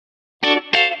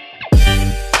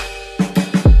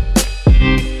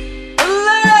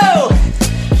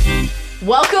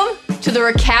Welcome to the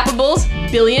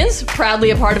Recappables Billions,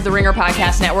 proudly a part of the Ringer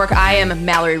Podcast Network. I am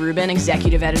Mallory Rubin,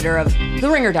 executive editor of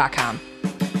TheRinger.com.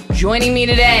 Joining me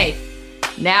today,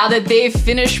 now that they've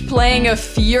finished playing a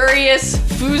furious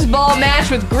foosball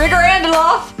match with Grigor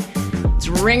Andeloff, it's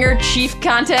Ringer Chief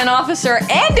Content Officer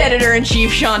and Editor-in-Chief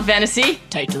Sean Fennessy,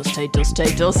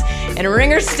 titles, and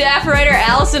Ringer staff writer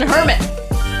Allison Herman.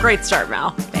 Great start,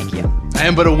 Mal. Thank you. I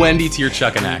am but a Wendy to your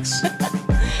Chuck and Axe.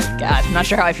 God, I'm not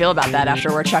sure how I feel about that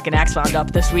after we're Chuck and Axe wound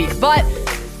up this week. But,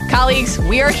 colleagues,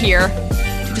 we are here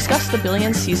to discuss the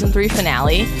Billions Season 3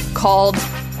 finale called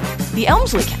The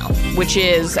Elmsley Count, which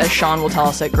is, as Sean will tell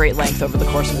us at great length over the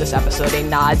course of this episode, a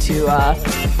nod to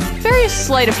various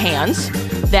sleight of hands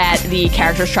that the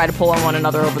characters try to pull on one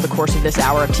another over the course of this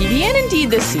hour of TV, and indeed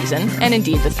this season, and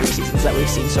indeed the 3 seasons that we've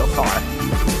seen so far.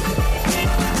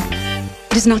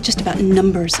 It is not just about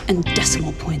numbers and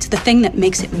decimal points. The thing that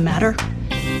makes it matter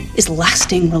is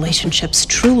lasting relationships,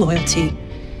 true loyalty,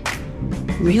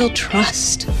 real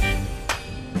trust.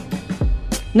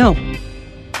 No.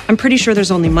 I'm pretty sure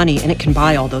there's only money, and it can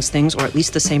buy all those things, or at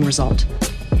least the same result.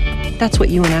 That's what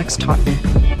you and Axe taught me.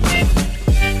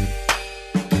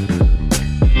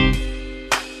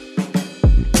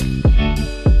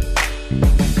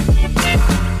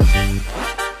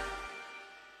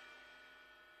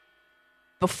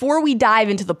 Before we dive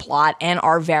into the plot and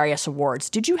our various awards,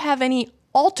 did you have any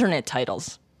alternate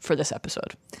titles for this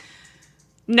episode?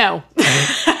 No.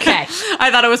 Okay. I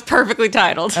thought it was perfectly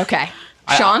titled. Okay.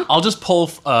 Sean? I'll just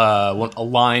pull a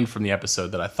line from the episode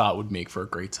that I thought would make for a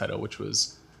great title, which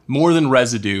was More Than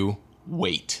Residue,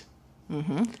 Wait.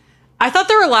 Mm-hmm. I thought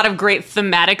there were a lot of great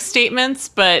thematic statements,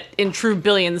 but in true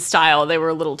Billions style, they were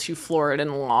a little too florid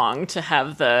and long to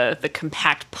have the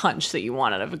compact punch that you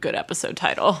want out of a good episode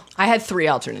title. I had 3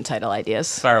 alternate title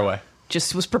ideas. Fire away.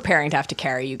 Just was preparing to have to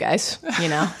carry you guys, you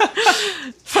know?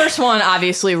 First one,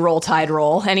 obviously, Roll Tide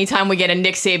Roll. Anytime we get a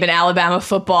Nick Saban Alabama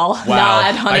football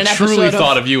nod on an episode. I truly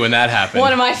thought of you when that happened.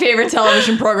 One of my favorite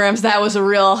television programs. That was a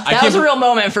real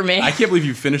moment for me. I can't believe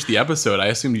you finished the episode. I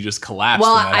assumed you just collapsed.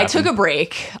 Well, when that I happened. took a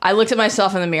break. I looked at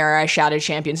myself in the mirror. I shouted,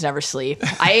 "Champions never sleep."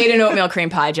 I ate an oatmeal cream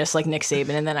pie just like Nick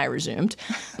Saban, and then I resumed.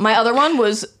 My other one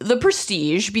was The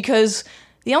Prestige, because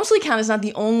the Elmsley Count is not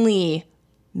the only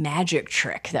magic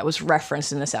trick that was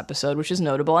referenced in this episode, which is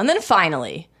notable. And then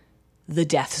finally, the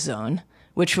Death Zone,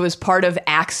 which was part of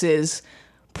Axe's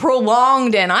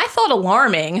prolonged and I thought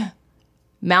alarming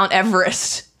Mount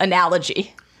Everest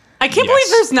analogy. I can't believe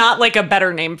there's not like a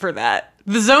better name for that.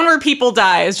 The zone where people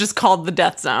die is just called the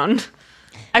Death Zone.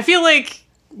 I feel like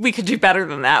we could do better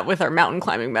than that with our mountain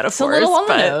climbing metaphors. It's a little on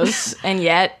the nose, and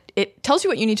yet it tells you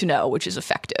what you need to know, which is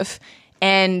effective.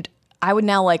 And I would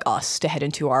now like us to head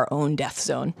into our own death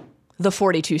zone. The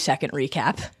 42-second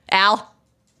recap. Al,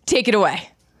 take it away.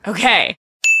 Okay.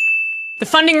 The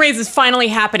funding raise is finally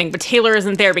happening, but Taylor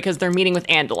isn't there because they're meeting with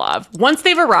Andelov. Once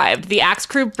they've arrived, the Axe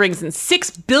crew brings in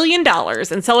 $6 billion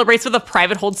and celebrates with a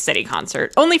private hold steady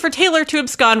concert, only for Taylor to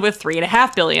abscond with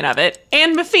 $3.5 billion of it,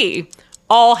 and Mafee.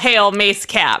 All hail Mace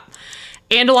Cap.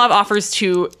 Andelov offers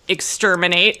to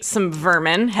exterminate some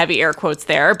vermin, heavy air quotes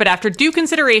there, but after due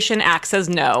consideration, Axe says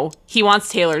no. He wants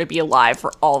Taylor to be alive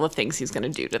for all the things he's going to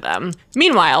do to them.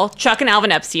 Meanwhile, Chuck and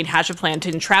Alvin Epstein hatch a plan to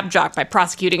entrap Jock by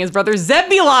prosecuting his brother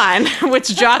Zebulon,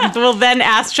 which Jock will then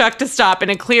ask Chuck to stop in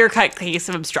a clear-cut case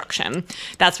of obstruction.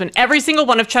 That's when every single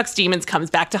one of Chuck's demons comes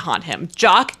back to haunt him.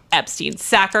 Jock, Epstein,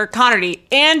 Sacker, Connerty,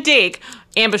 and Dake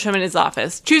ambush him in his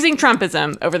office, choosing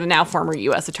Trumpism over the now former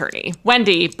U.S. attorney.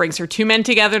 Wendy brings her 2 men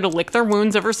together to lick their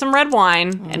wounds over some red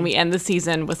wine, and we end the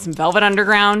season with some Velvet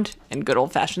Underground and good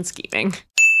old-fashioned scheming.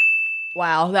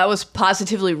 Wow, that was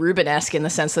positively Rubenesque in the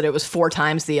sense that it was 4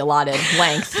 times the allotted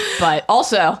length, but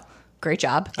also, great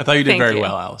job. I thought you did Thank very you.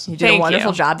 well, Allison. You did a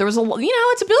wonderful job. There was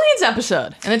it's a Billions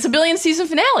episode, and it's a Billions season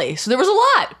finale, so there was a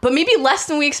lot, but maybe less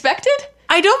than we expected?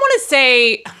 I don't want to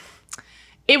say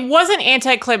it wasn't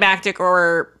anticlimactic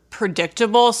or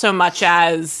predictable so much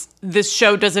as this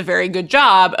show does a very good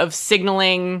job of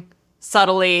signaling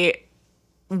subtly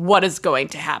what is going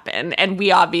to happen. And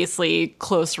we obviously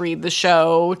close read the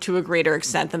show to a greater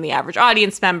extent than the average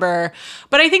audience member.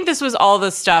 But I think this was all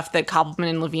the stuff that Koppelman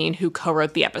and Levine, who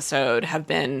co-wrote the episode, have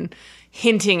been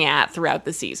hinting at throughout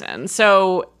the season.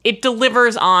 So it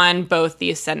delivers on both the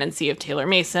ascendancy of Taylor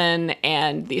Mason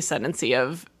and the ascendancy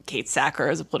of Kate Sacker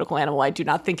as a political animal. I do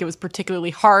not think it was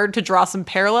particularly hard to draw some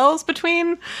parallels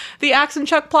between the Axe and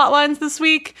Chuck plot lines this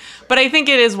week. But I think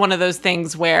it is one of those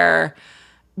things where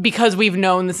because we've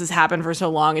known this has happened for so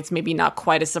long, it's maybe not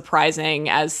quite as surprising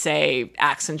as, say,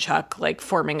 Axe and Chuck like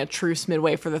forming a truce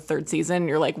midway for the third season.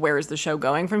 You're like, where is the show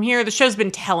going from here? The show's been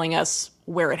telling us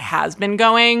where it has been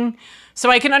going. So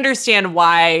I can understand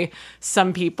why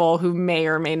some people who may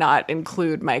or may not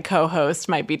include my co-host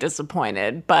might be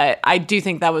disappointed. But I do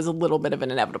think that was a little bit of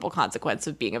an inevitable consequence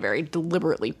of being a very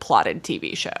deliberately plotted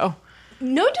TV show.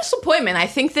 No disappointment. I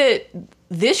think that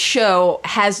this show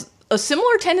has a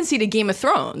similar tendency to Game of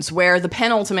Thrones, where the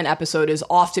penultimate episode is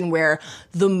often where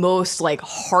the most like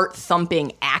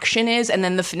heart-thumping action is, and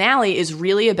then the finale is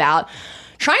really about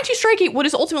trying to strike what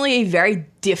is ultimately a very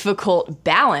difficult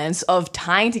balance of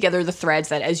tying together the threads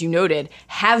that, as you noted,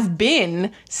 have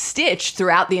been stitched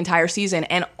throughout the entire season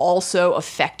and also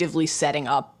effectively setting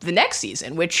up the next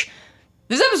season, which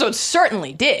this episode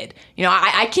certainly did. You know,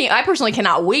 I personally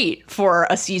cannot wait for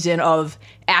a season of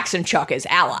Axe and Chuck as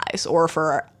allies, or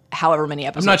for however many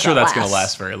episodes. I'm not sure that's going to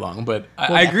last very long, but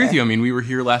I agree with you. I mean, we were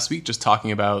here last week just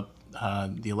talking about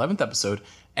the 11th episode,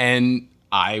 and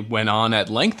I went on at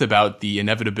length about the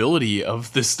inevitability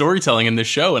of the storytelling in this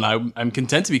show, and I'm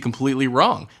content to be completely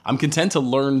wrong. I'm content to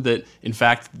learn that, in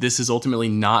fact, this is ultimately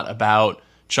not about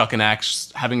Chuck and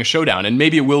Axe having a showdown, and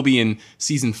maybe it will be in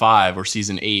season 5 or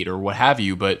season 8 or what have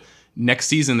you, but next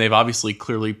season, they've obviously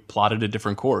clearly plotted a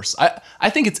different course. I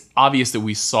think it's obvious that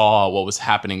we saw what was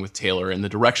happening with Taylor and the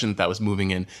direction that was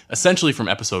moving in, essentially from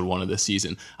episode 1 of this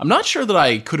season. I'm not sure that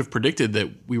I could have predicted that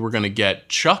we were going to get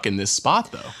Chuck in this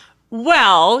spot, though.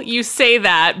 Well, you say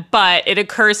that, but it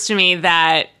occurs to me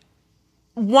that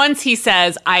once he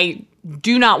says, I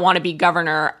do not want to be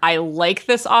governor, I like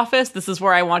this office, this is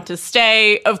where I want to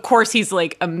stay, of course he's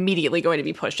like immediately going to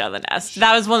be pushed out of the nest.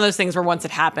 That was one of those things where once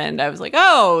it happened, I was like,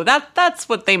 oh, that's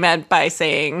what they meant by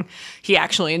saying he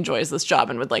actually enjoys this job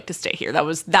and would like to stay here. That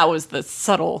was the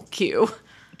subtle cue.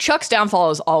 Chuck's downfall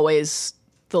is always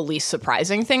the least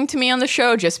surprising thing to me on the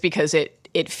show, just because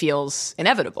it feels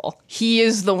inevitable. He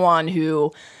is the one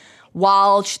who,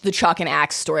 while the Chuck and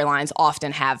Axe storylines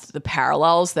often have the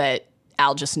parallels that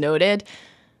Al just noted,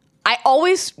 I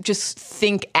always just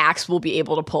think Axe will be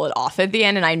able to pull it off at the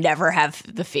end, and I never have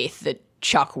the faith that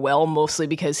Chuck will, mostly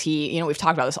because he, we've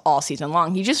talked about this all season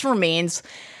long, he just remains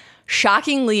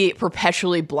shockingly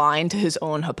perpetually blind to his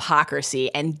own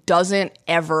hypocrisy and doesn't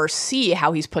ever see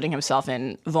how he's putting himself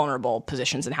in vulnerable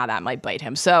positions and how that might bite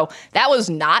him. So that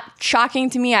was not shocking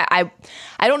to me. I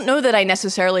don't know that I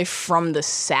necessarily, from the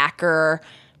Sacker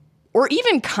or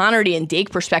even Connerty and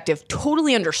Dake perspective,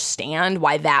 totally understand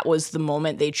why that was the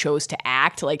moment they chose to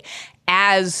act. Like,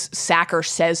 as Sacker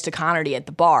says to Connerty at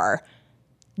the bar,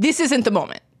 this isn't the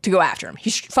moment to go after him.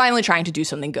 He's finally trying to do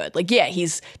something good. Like, yeah,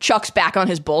 Chuck's back on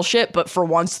his bullshit, but for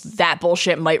once that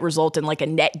bullshit might result in like a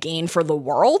net gain for the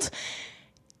world.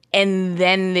 And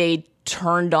then they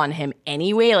turned on him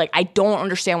anyway. Like, I don't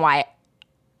understand why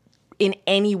in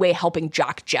any way helping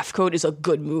Jock Jeffcoat is a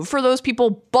good move for those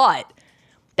people, but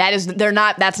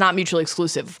that's not mutually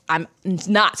exclusive. I'm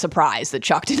not surprised that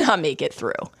Chuck did not make it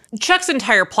through. Chuck's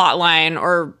entire plot line,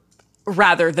 or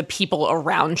rather the people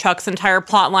around Chuck's entire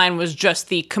plotline, was just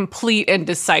the complete and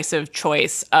decisive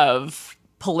choice of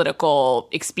political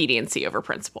expediency over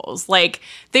principles. Like,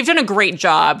 they've done a great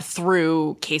job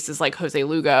through cases like Jose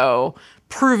Lugo,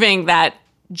 proving that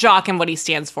Jock and what he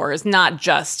stands for is not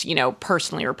just,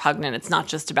 personally repugnant. It's not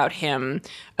just about him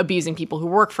abusing people who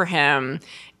work for him.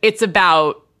 It's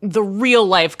about the real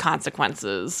life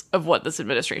consequences of what this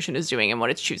administration is doing and what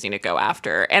it's choosing to go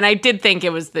after. And I did think it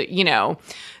was the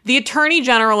Attorney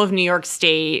General of New York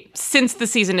State, since the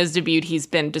season has debuted, he's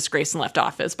been disgraced and left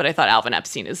office, but I thought Alvin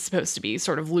Epstein is supposed to be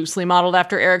sort of loosely modeled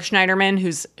after Eric Schneiderman,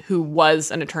 who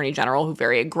was an attorney general who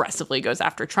very aggressively goes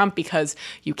after Trump because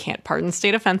you can't pardon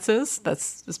state offenses.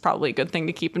 That's probably a good thing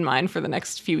to keep in mind for the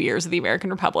next few years of the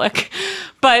American Republic.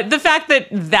 But the fact that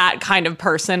that kind of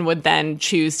person would then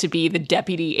choose to be the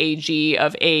deputy AG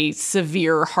of a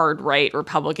severe hard-right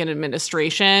Republican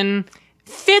administration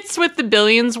fits with the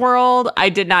Billions world. I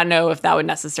did not know if that would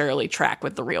necessarily track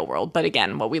with the real world. But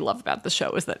again, what we love about the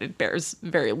show is that it bears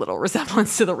very little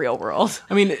resemblance to the real world.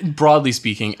 I mean, broadly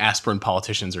speaking, aspirant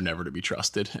politicians are never to be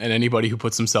trusted. And anybody who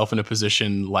puts himself in a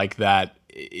position like that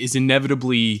is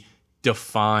inevitably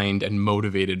defined and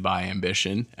motivated by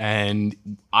ambition. And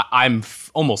I'm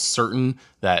almost certain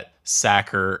that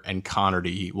Sacker and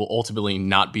Connerty will ultimately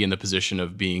not be in the position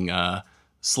of being a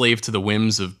slave to the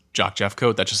whims of Jock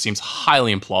Jeffcoat. That just seems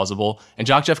highly implausible. And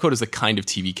Jock Jeffcoat is the kind of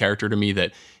TV character to me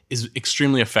that is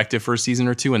extremely effective for a season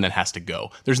or two and then has to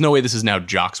go. There's no way this is now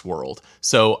Jock's world.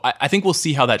 So I think we'll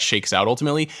see how that shakes out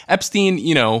ultimately. Epstein,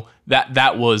 he's a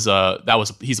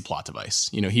plot device.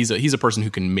 He's a person who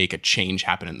can make a change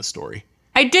happen in the story.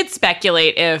 I did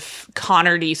speculate if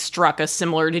Connerty struck a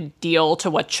similar deal to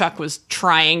what Chuck was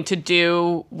trying to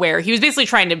do, where he was basically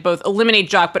trying to both eliminate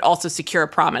Jock but also secure a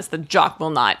promise that Jock will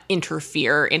not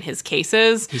interfere in his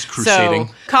cases. He's crusading.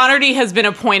 So Connerty has been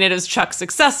appointed as Chuck's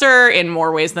successor in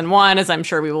more ways than one, as I'm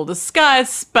sure we will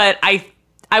discuss, but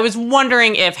I was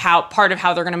wondering if part of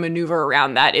how they're going to maneuver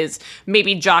around that is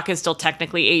maybe Jock is still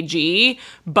technically AG,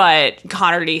 but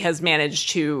Connerty has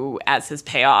managed to, as his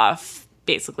payoff,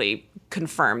 basically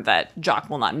confirm that Jock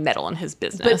will not meddle in his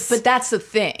business. But that's the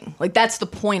thing. Like, that's the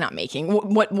point I'm making.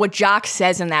 What Jock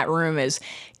says in that room is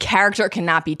character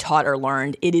cannot be taught or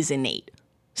learned. It is innate.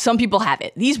 Some people have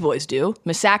it. These boys do.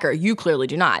 Miss Sacker, you clearly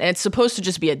do not. And it's supposed to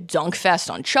just be a dunk fest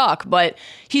on Chuck, but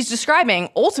he's describing,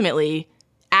 ultimately,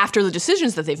 after the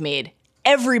decisions that they've made,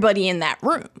 everybody in that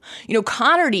room. You know,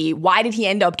 Connerty, why did he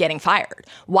end up getting fired?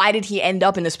 Why did he end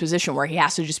up in this position where he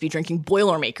has to just be drinking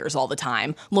Boilermakers all the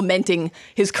time, lamenting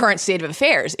his current state of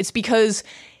affairs? It's because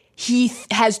he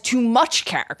has too much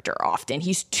character often.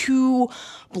 He's too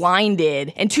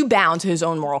blinded and too bound to his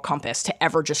own moral compass to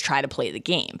ever just try to play the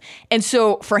game. And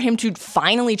so for him to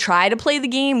finally try to play the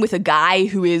game with a guy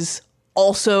who is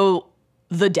also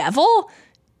the devil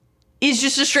is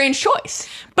just a strange choice.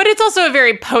 But it's also a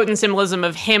very potent symbolism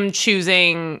of him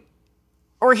choosing,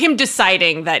 or him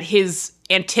deciding that his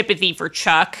antipathy for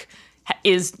Chuck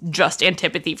is just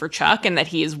antipathy for Chuck, and that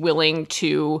he is willing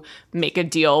to make a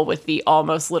deal with the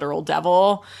almost literal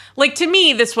devil. Like, to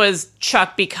me, this was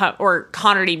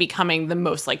Connerty becoming the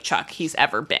most like Chuck he's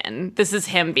ever been. This is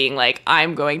him being like,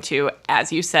 I'm going to,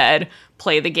 as you said,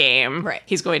 play the game. Right.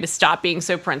 He's going to stop being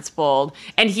so principled.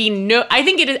 And I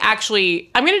think it is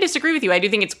actually, I'm going to disagree with you. I do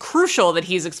think it's crucial that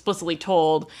he's explicitly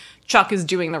told Chuck is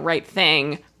doing the right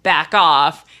thing, back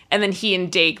off. And then he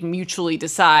and Dake mutually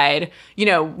decide,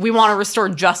 we want to restore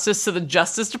justice to the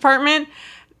Justice Department.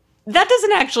 That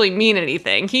doesn't actually mean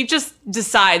anything. He just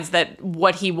decides that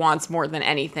what he wants more than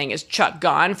anything is Chuck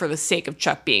gone for the sake of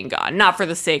Chuck being gone, not for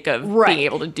the sake of being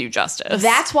able to do justice.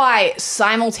 That's why,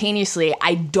 simultaneously,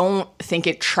 I don't think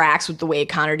it tracks with the way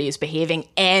Connerty is behaving,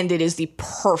 and it is the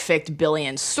perfect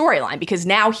Billion storyline, because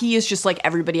now he is just like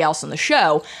everybody else on the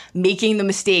show, making the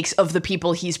mistakes of the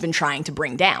people he's been trying to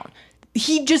bring down.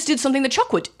 He just did something that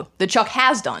Chuck would do, that Chuck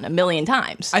has done a million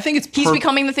times. I think he's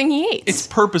becoming the thing he hates. It's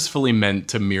purposefully meant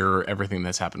to mirror everything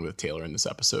that's happened with Taylor in this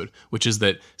episode, which is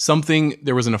that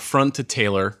there was an affront to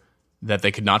Taylor that they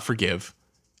could not forgive,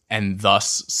 and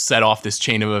thus set off this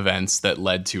chain of events that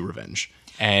led to revenge.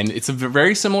 And it's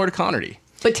very similar to Connerty.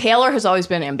 But Taylor has always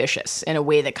been ambitious in a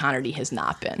way that Connerty has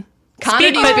not been.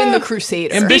 Connerty's been the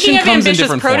crusader. Ambition comes in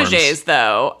different proteges, forms.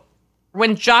 Though,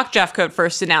 when Jock Jeffcoat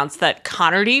first announced that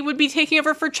Connerty would be taking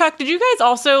over for Chuck, did you guys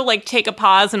also take a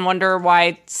pause and wonder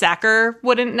why Sacker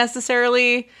wouldn't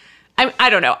necessarily? I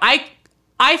don't know.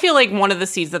 I feel like one of the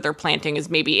seeds that they're planting is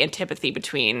maybe antipathy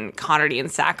between Connerty and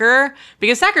Sacker,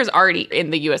 because Sacker's already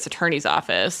in the U.S. Attorney's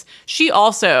Office. She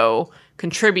also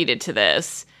contributed to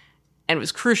this and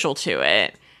was crucial to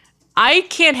it. I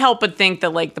can't help but think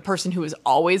that the person who has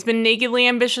always been nakedly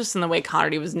ambitious in the way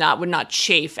Connerty would not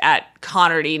chafe at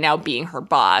Connerty now being her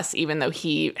boss, even though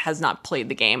he has not played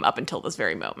the game up until this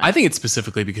very moment. I think it's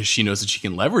specifically because she knows that she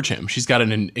can leverage him. She's got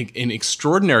an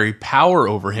extraordinary power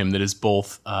over him that is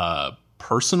both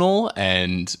personal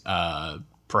and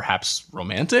perhaps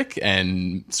romantic,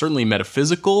 and certainly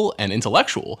metaphysical and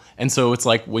intellectual. And so it's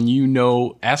like,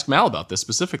 ask Mal about this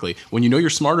specifically, when you're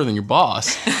smarter than your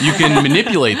boss, you can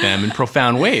manipulate them in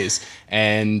profound ways.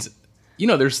 And,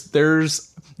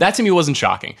 there's that to me wasn't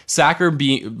shocking. Sacker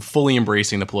fully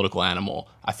embracing the political animal,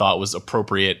 I thought was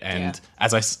appropriate. And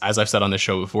as I've said on this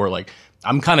show before,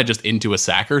 I'm kind of just into a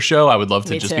Sacker show. I would love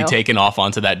to be taken off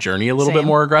onto that journey a little bit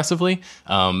more aggressively.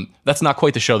 That's not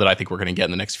quite the show that I think we're going to get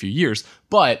in the next few years,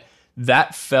 but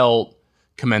that felt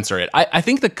commensurate. I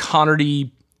think the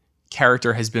Connerty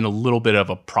character has been a little bit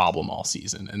of a problem all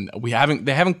season, and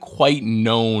they haven't quite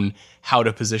known how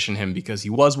to position him, because he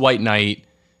was White Knight,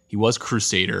 he was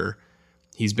Crusader,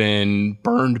 he's been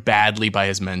burned badly by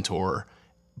his mentor.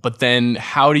 But then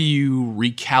how do you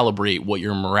recalibrate what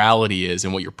your morality is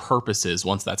and what your purpose is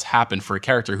once that's happened for a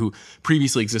character who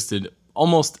previously existed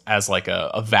almost as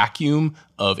a vacuum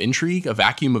of intrigue, a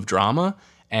vacuum of drama?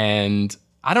 And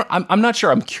I'm not sure.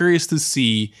 I'm curious to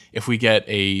see if we get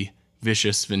a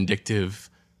vicious, vindictive,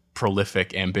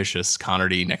 prolific, ambitious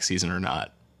Connerty next season or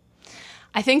not.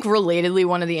 I think relatedly,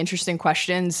 one of the interesting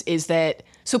questions is that,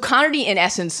 so Connerty in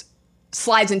essence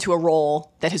slides into a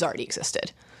role that has already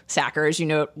existed. Sacker, as you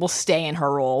know, will stay in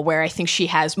her role, where I think she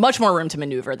has much more room to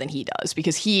maneuver than he does,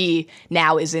 because he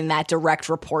now is in that direct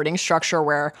reporting structure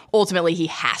where ultimately he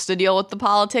has to deal with the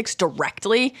politics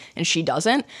directly and she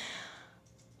doesn't.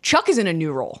 Chuck is in a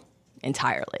new role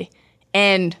entirely.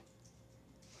 And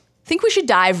I think we should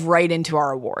dive right into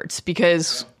our awards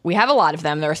because we have a lot of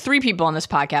them. There are 3 people on this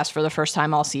podcast for the first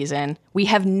time all season. We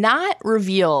have not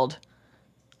revealed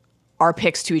our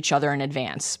picks to each other in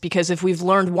advance because if we've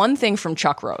learned one thing from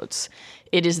Chuck Rhoades,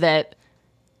 it is that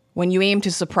when you aim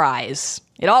to surprise,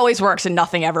 it always works and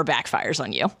nothing ever backfires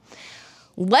on you.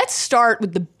 Let's start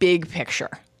with the big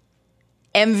picture.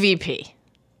 MVP.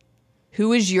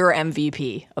 Who is your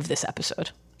MVP of this episode?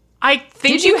 I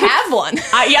think Did you have one?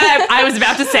 I was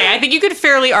about to say, I think you could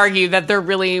fairly argue that there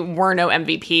really were no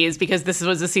MVPs because this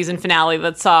was a season finale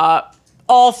that saw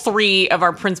all 3 of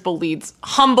our principal leads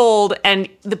humbled, and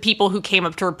the people who came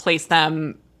up to replace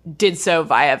them did so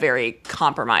via very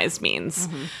compromised means.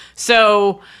 Mm-hmm.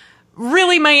 So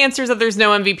really my answer is that there's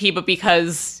no MVP, but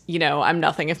because, I'm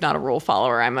nothing if not a rule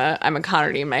follower, I'm a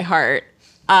Connerty in my heart.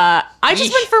 I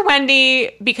just went for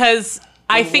Wendy because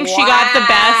I think she got the best.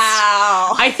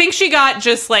 I think she got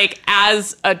just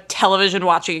as a television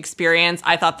watching experience.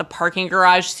 I thought the parking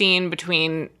garage scene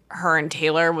between her and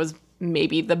Taylor was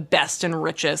maybe the best and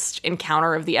richest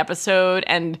encounter of the episode,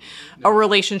 and a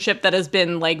relationship that has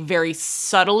been very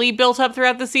subtly built up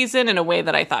throughout the season in a way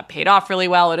that I thought paid off really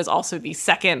well. It is also the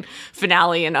second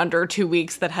finale in under 2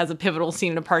 weeks that has a pivotal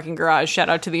scene in a parking garage. Shout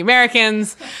out to the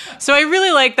Americans. So I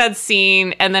really like that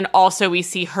scene. And then also we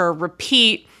see her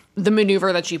repeat the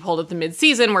maneuver that she pulled at the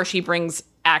mid-season where she brings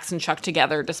Axe and Chuck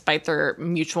together despite their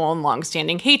mutual and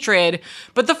long-standing hatred.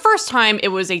 But the first time it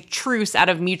was a truce out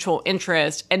of mutual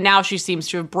interest, and now she seems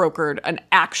to have brokered an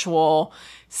actual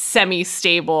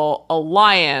semi-stable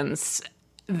alliance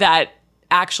that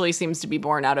actually seems to be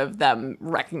born out of them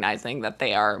recognizing that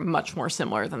they are much more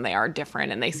similar than they are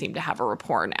different, and they seem to have a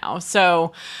rapport now.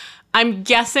 So I'm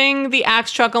guessing the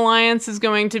Axe-Chuck alliance is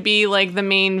going to be the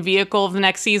main vehicle of the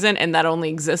next season, and that only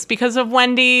exists because of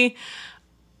Wendy.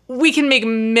 We can make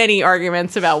many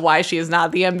arguments about why she is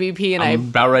not the MVP, and I'm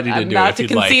about ready to I'm do not it.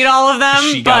 to concede all of them.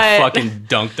 She got fucking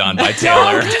dunked on by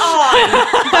Taylor.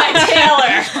 By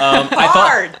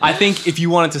Taylor. I think if you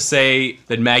wanted to say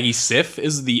that Maggie Siff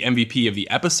is the MVP of the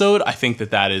episode, I think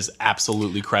that is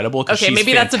absolutely credible. Okay, she's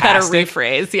maybe fantastic. that's a better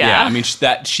rephrase. Yeah, I mean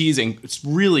it's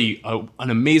really an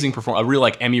amazing performance, a real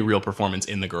Emmy reel performance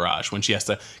in the garage when she has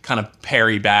to kind of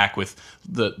parry back with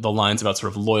the lines about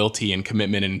sort of loyalty and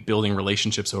commitment and building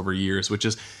relationships over years, which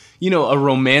is, a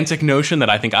romantic notion that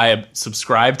I think I have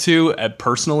subscribed to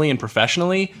personally and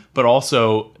professionally, but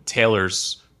also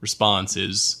Taylor's response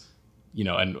is,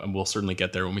 and we'll certainly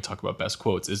get there when we talk about best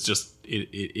quotes, is just,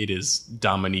 it is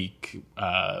Dominique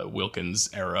Wilkins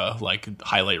era,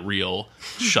 highlight reel,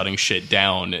 shutting shit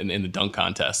down in the dunk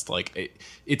contest.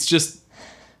 It's just,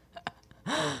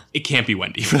 it can't be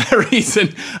Wendy for that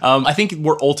reason. I think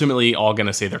we're ultimately all going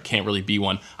to say there can't really be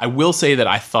one. I will say that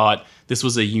I thought this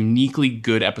was a uniquely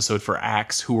good episode for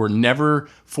Axe, who were never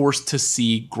forced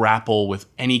to grapple with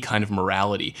any kind of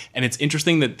morality. And it's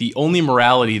interesting that the only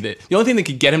thing that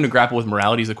could get him to grapple with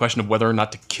morality is the question of whether or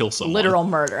not to kill someone. Literal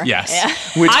murder. Yes.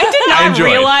 Yeah. Which I did not enjoyed.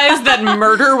 realize that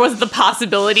murder was the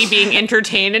possibility being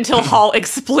entertained until Hall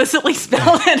explicitly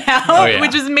spelled it out,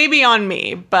 which is maybe on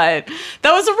me. But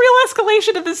that was a real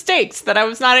escalation of the stakes that I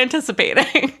was not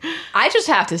anticipating. I just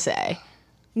have to say,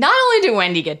 not only did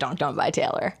Wendy get dunked on by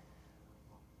Taylor,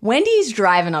 Wendy's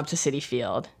driving up to Citi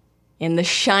Field in the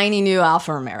shiny new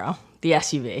Alfa Romero, the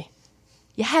SUV.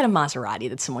 You had a Maserati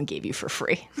that someone gave you for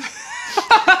free.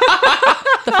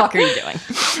 The fuck are you doing?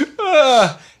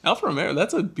 Alfa Romero,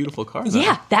 that's a beautiful car, though.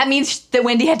 Yeah, that means that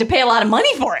Wendy had to pay a lot of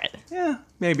money for it. Yeah,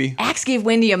 maybe. Axe gave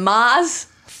Wendy a Maz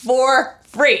for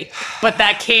free. But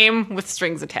that came with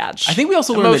strings attached. I think we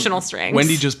also learned emotional that strings.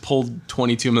 Wendy just pulled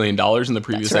 $22 million in the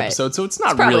previous That's right. episode, so it's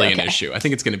not probably really okay. an issue. I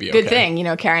think it's going to be okay. Good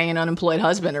thing, carrying an unemployed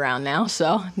husband around now,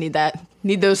 so need those.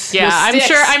 Yeah, those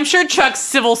sticks. I'm sure Chuck's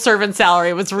civil servant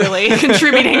salary was really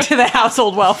contributing to the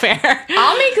household welfare.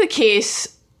 I'll make the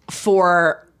case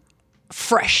for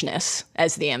freshness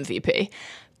as the MVP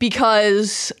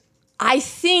because I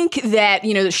think that,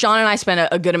 Sean and I spent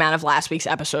a good amount of last week's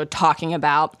episode talking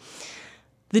about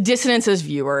the dissonance as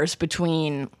viewers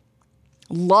between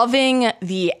loving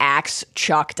the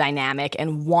Axe-Chuck dynamic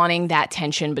and wanting that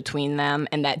tension between them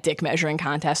and that dick measuring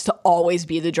contest to always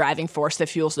be the driving force that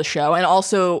fuels the show, and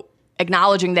also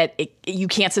acknowledging that you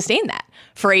can't sustain that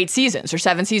for 8 seasons or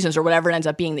 7 seasons or whatever it ends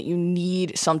up being, that you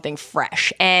need something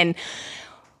fresh. And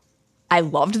I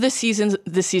loved this season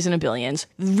of Billions.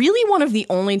 Really one of the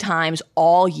only times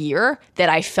all year that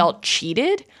I felt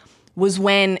cheated was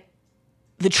when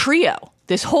the trio,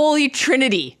 this holy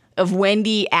trinity of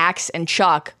Wendy, Axe, and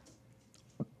Chuck,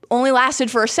 only lasted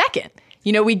for a second.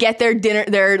 You know, we get their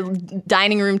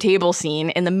dining room table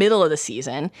scene in the middle of the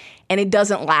season, and it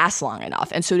doesn't last long enough.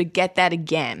 And so to get that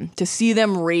again, to see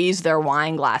them raise their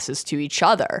wine glasses to each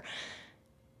other,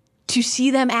 to see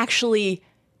them actually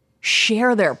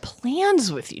share their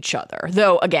plans with each other.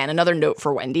 Though, again, another note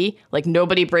for Wendy, like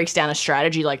nobody breaks down a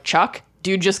strategy like Chuck.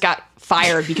 Dude just got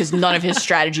fired because none of his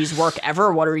strategies work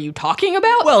ever. What are you talking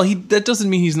about? Well, that doesn't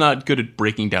mean he's not good at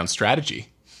breaking down strategy.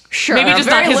 Sure, maybe just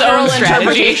very not his literal own strategy.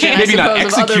 interpretation, I Maybe not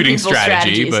suppose, of other executing people's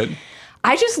strategy, strategies. but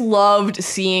I just loved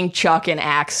seeing Chuck and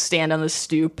Axe stand on the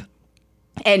stoop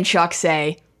and Chuck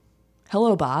say,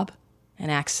 "Hello, Bob,"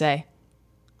 and Axe say,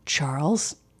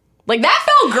 "Charles." Like, that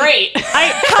felt great.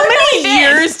 How many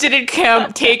years did it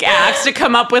take Axe to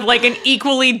come up with like an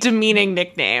equally demeaning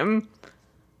nickname?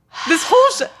 This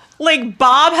whole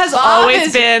Bob has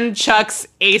always been Chuck's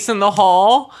ace in the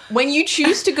hole. When you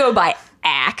choose to go by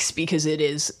Axe because it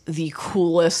is the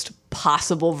coolest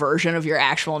possible version of your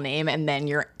actual name, and then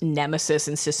your nemesis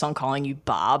insists on calling you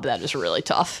Bob, that is really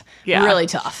tough. Yeah. Really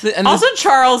tough. And Also,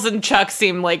 Charles and Chuck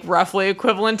seem like roughly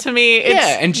equivalent to me.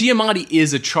 and Giamatti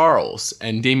is a Charles,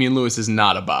 and Damian Lewis is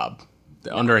not a Bob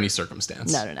under any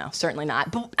circumstance. No, certainly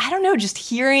not. But I don't know, just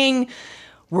hearing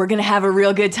we're going to have a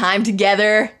real good time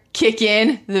together, kick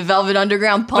in, the Velvet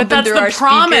Underground pumping But that's through the our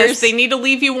promise. speakers. They need to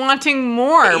leave you wanting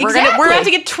more. Exactly. We're about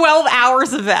to get 12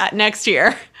 hours of that next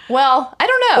year. Well, I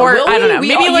don't know. Or, Will I don't know, we?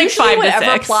 maybe like usually 5 to whatever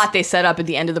 6. plot they set up at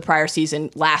the end of the prior season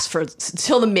lasts for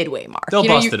till the midway mark. They'll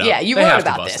bust you, it up. Yeah, you They wrote have to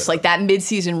about bust this. it Like, up. that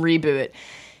mid-season reboot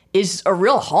is a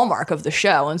real hallmark of the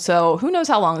show. And so who knows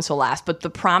how long this will last, but the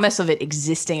promise of it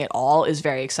existing at all is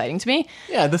very exciting to me.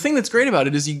 Yeah, the thing that's great about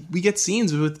it is we get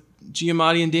scenes with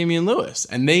Giamatti and Damian Lewis,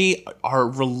 and they are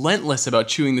relentless about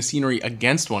chewing the scenery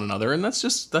against one another, and that's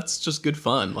just good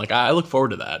fun. Like, I look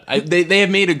forward to that. They have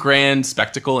made a grand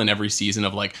spectacle in every season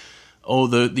of like, oh,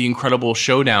 the incredible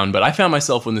showdown, but I found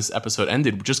myself when this episode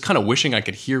ended just kind of wishing I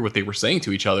could hear what they were saying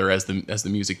to each other as the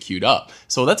music queued up.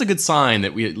 So that's a good sign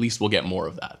that we at least will get more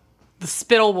of that. The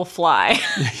spittle will fly.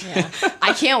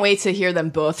 I can't wait to hear them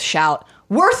both shout,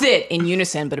 "Worth it," in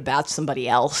unison, but about somebody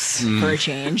else for a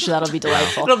change. That'll be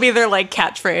delightful. It'll be their like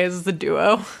catchphrase, the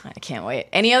duo. I can't wait.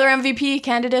 Any other MVP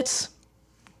candidates?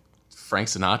 Frank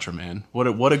Sinatra, man.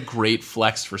 What a great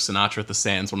flex for Sinatra at the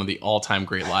Sands, one of the all-time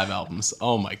great live albums.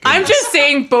 Oh my goodness. I'm just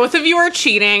saying both of you are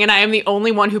cheating, and I am the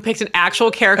only one who picked an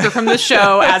actual character from the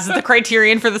show as the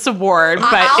criterion for this award,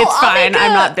 but it's fine.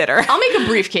 I'm not bitter. I'll make a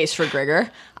briefcase for Grigor.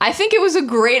 I think it was a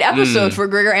great episode for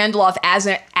Grigor Andeloff as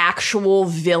an actual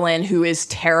villain who is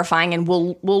terrifying and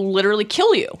will literally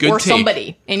kill you Good or take.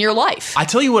 somebody in your life. I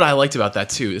tell you what I liked about that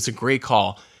too. It's a great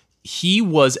call. He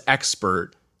was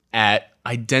expert at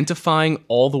identifying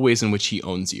all the ways in which he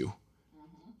owns you.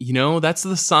 You know, that's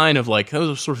the sign of like, that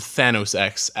was sort of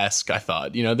Thanos-esque, I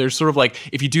thought. You know, there's sort of like,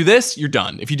 if you do this, you're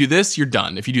done. If you do this, you're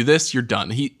done. If you do this, you're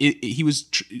done.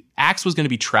 Axe was going to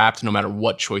be trapped no matter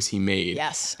what choice he made.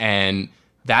 Yes. And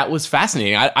that was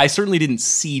fascinating. I certainly didn't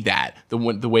see that the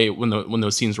way when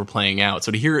those scenes were playing out.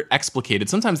 So to hear it explicated,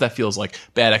 sometimes that feels like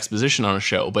bad exposition on a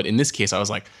show. But in this case, I was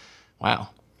like, wow,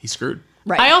 he's screwed.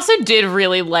 Right. I also did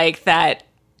really like that.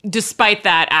 Despite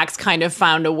that, Axe kind of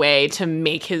found a way to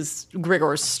make his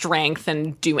Grigor's strength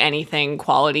and do anything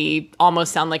quality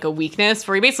almost sound like a weakness,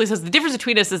 where he basically says the difference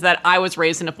between us is that I was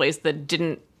raised in a place that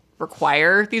didn't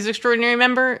require these extraordinary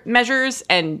measures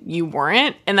and you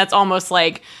weren't. And that's almost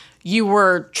like you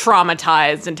were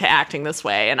traumatized into acting this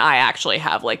way, and I actually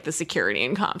have like the security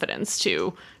and confidence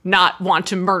to not want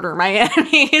to murder my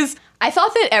enemies. I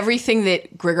thought that everything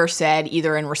that Grigor said,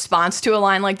 either in response to a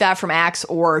line like that from Axe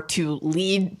or to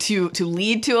lead to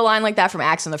a line like that from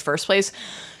Axe in the first place,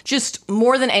 just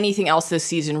more than anything else this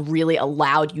season really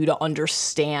allowed you to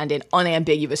understand in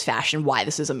unambiguous fashion why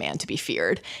this is a man to be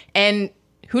feared. And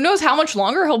who knows how much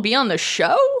longer he'll be on the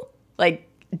show? Like,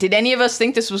 did any of us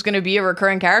think this was going to be a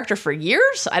recurring character for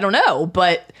years? I don't know,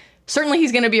 but certainly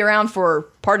he's going to be around for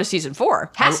part of season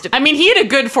 4. Has to be. I mean, he had a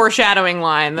good foreshadowing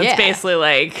line that's Yeah. basically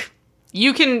like,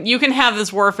 you can have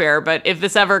this warfare, but if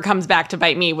this ever comes back to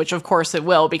bite me, which of course it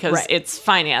will because Right. it's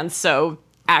finance, so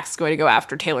Axe is going to go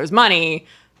after Taylor's money,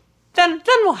 then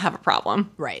we'll have a problem.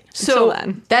 Right. Until So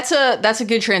then. that's a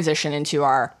good transition into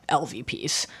our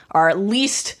LVPs, our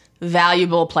least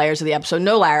valuable players of the episode.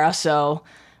 No Lara, so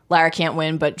Lara can't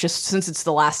win, but just since it's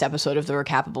the last episode of the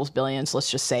Recapables Billions, let's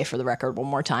just say for the record one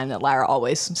more time that Lara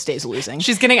always stays losing.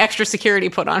 She's getting extra security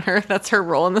put on her. That's her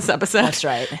role in this episode. That's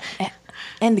right.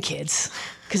 And the kids.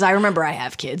 Because I remember I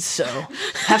have kids, so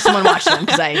have someone watch them,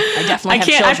 because I definitely have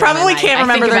children. I probably and can't I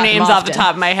remember think their about them names off the often.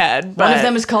 top of my head. But One of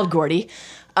them is called Gordy.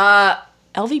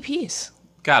 LVPs.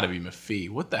 Gotta be Mafee.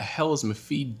 What the hell is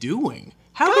Mafee doing?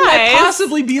 How can that Guys.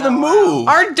 possibly be the move?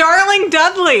 Our darling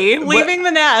Dudley leaving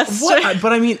the nest. What?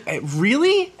 But I mean,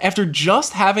 really? After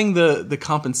just having the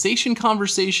compensation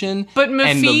conversation But and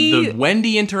Mafee- the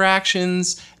Wendy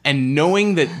interactions and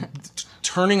knowing that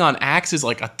turning on Axe is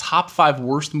like a top 5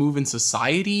 worst move in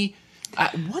society,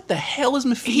 what the hell is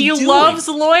Mafee doing? He loves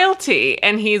loyalty,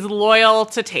 and he's loyal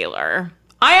to Taylor.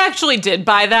 I actually did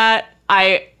buy that.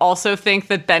 I also think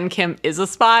that Ben Kim is a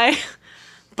spy,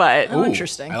 but Oh,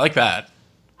 interesting. I like that.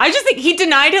 I just think he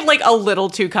denied it like a little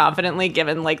too confidently,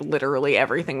 given like literally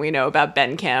everything we know about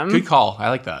Ben Kim. Good call. I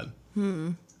like that.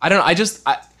 I don't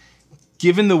know.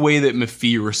 Given the way that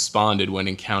Mafee responded when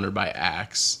encountered by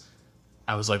Axe,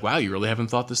 I was like, wow, you really haven't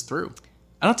thought this through.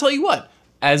 And I'll tell you what,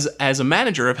 as a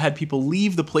manager, I've had people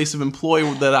leave the place of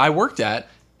employ that I worked at,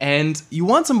 and you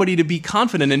want somebody to be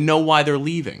confident and know why they're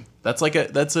leaving. That's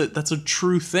a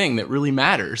true thing that really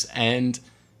matters. And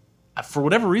for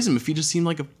whatever reason, Mafee just seemed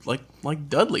like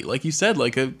Dudley, like you said,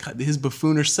 like his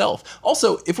buffoonish self.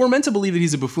 Also, if we're meant to believe that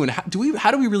he's a buffoon, how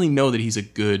do we really know that he's a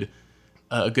good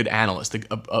analyst,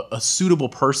 a suitable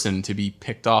person to be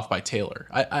picked off by Taylor?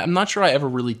 I'm not sure I ever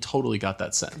really totally got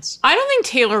that sense. I don't think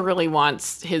Taylor really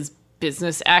wants his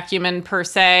business acumen per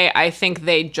se. I think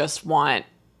they just want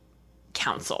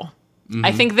counsel.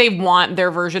 I think they want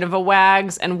their version of a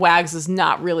Wags, and Wags is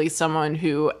not really someone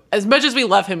who, as much as we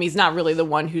love him, he's not really the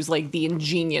one who's like the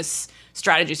ingenious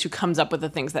strategist who comes up with the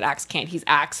things that Axe can't. He's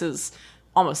Axe's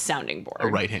almost sounding board. A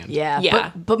right hand.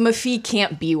 Yeah. But Mafee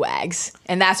can't be Wags,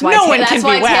 and that's why No one can be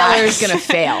Wags. Taylor's gonna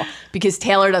fail, because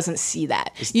Taylor doesn't see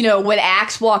that. You know, when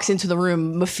Axe walks into the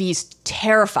room, Mafee's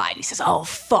terrified. He says, "Oh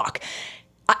fuck,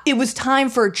 it was time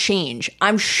for a change.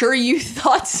 I'm sure you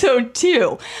thought so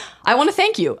too. I want to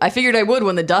thank you. I figured I would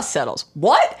when the dust settles."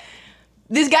 What?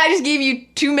 This guy just gave you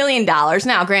 $2 million.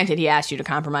 Now, granted, he asked you to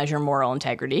compromise your moral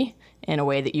integrity in a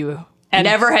way that you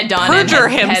never had done, perjure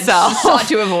and had himself sought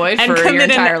to avoid and for your commit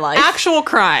entire an life. actual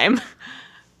crime.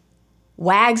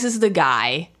 Wags is the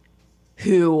guy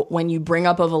who, when you bring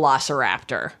up a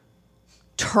velociraptor,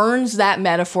 turns that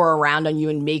metaphor around on you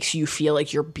and makes you feel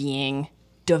like you're being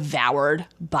devoured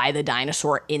by the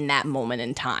dinosaur in that moment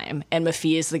in time. And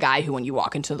Mafee is the guy who, when you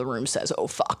walk into the room, says, "Oh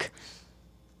fuck."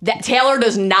 That Taylor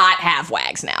does not have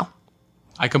Wags now.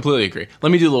 I completely agree.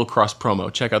 Let me do a little cross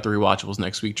promo. Check out the rewatchables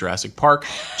next week. Jurassic Park.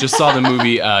 Just saw the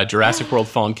movie Jurassic World: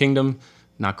 Fallen Kingdom.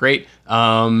 Not great.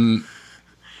 The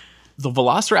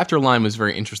Velociraptor line was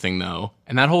very interesting, though,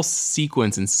 and that whole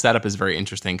sequence and setup is very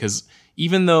interesting because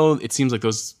even though it seems like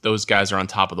those guys are on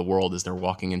top of the world as they're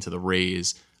walking into the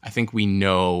Rays, I think we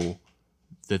know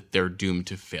that they're doomed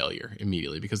to failure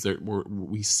immediately because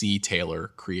we see Taylor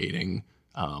creating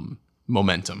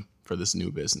momentum for this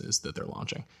new business that they're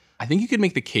launching. I think you could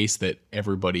make the case that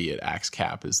everybody at Axe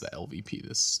Cap is the LVP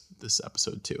this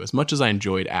episode too. As much as I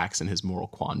enjoyed Axe and his moral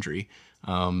quandary,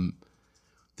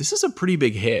 this is a pretty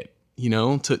big hit. You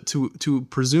know, to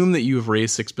presume that you have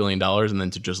raised $6 billion and then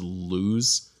to just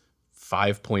lose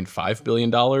 $5.5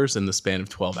 billion in the span of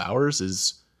 12 hours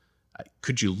is.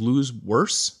 Could you lose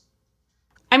worse?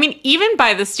 I mean, even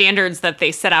by the standards that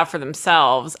they set out for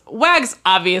themselves, Wags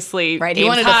obviously Right, he aims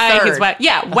wanted a high. third. He's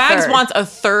Wags third. wants a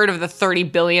third of the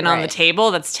 $30 billion on the Right.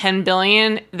 table. That's $10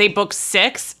 billion. They booked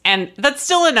 $6, and that's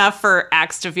still enough for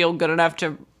Axe to feel good enough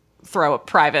to throw a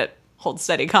private Hold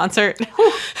Steady concert.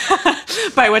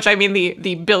 By which I mean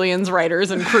the Billions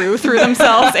writers and crew threw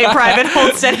themselves a private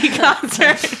Hold Steady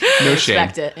concert. No shame.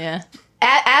 Respect it, yeah.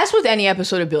 As with any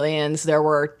episode of Billions, there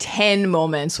were 10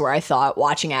 moments where I thought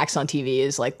watching Axe on TV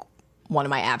is like one of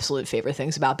my absolute favorite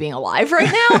things about being alive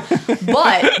right now.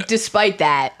 But despite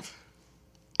that,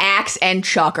 Axe and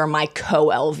Chuck are my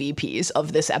co-LVPs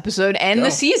of this episode and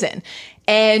the season.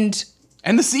 And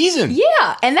the season.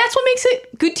 Yeah, and that's what makes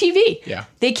it good TV. Yeah.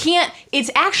 They can't, it's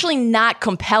actually not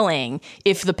compelling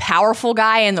if the powerful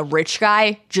guy and the rich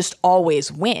guy just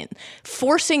always win.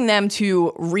 Forcing them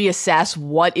to reassess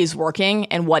what is working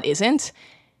and what isn't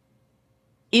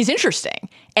is interesting.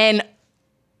 And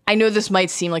I know this might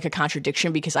seem like a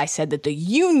contradiction because I said that the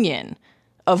union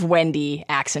of Wendy,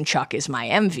 Axe, and Chuck is my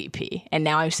MVP. And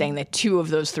now I'm saying that 2 of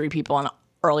those 3 people on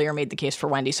earlier made the case for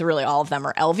Wendy, so really all of them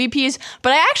are LVPs.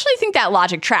 But I actually think that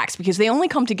logic tracks because they only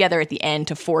come together at the end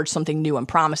to forge something new and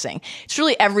promising. It's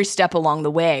really every step along the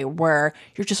way where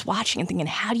you're just watching and thinking,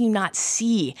 how do you not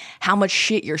see how much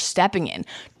shit you're stepping in?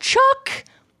 Chuck,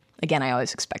 again, I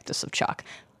always expect this of Chuck,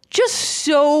 just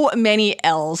so many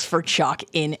L's for Chuck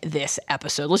in this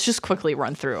episode. Let's just quickly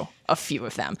run through a few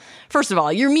of them. First of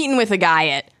all, you're meeting with a guy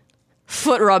at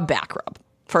foot rub, back rub.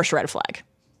 First red flag.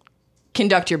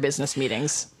 Conduct your business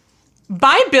meetings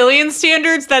By Billion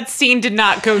standards, that scene did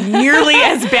not go nearly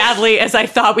as badly as I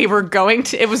thought it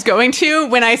was going to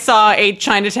when I saw a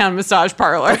Chinatown massage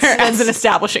parlor as an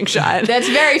establishing shot. That's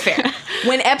very fair.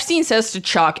 When Epstein says to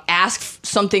Chuck, ask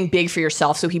something big for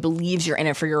yourself so he believes you're in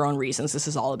it for your own reasons. This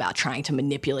is all about trying to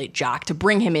manipulate Jock to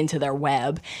bring him into their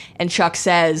web. And Chuck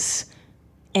says,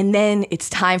 and then it's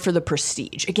time for the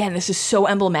prestige. Again, this is so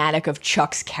emblematic of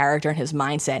Chuck's character and his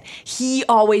mindset. He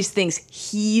always thinks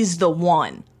he's the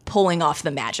one pulling off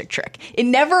the magic trick. It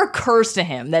never occurs to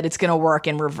him that it's going to work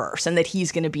in reverse and that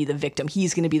he's going to be the victim.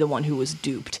 He's going to be the one who was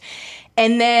duped.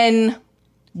 And then,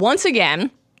 once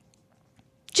again,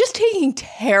 just taking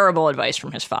terrible advice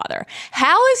from his father.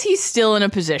 How is he still in a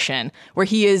position where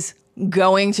he is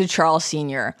going to Charles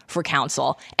Sr. for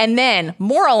counsel and then,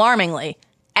 more alarmingly,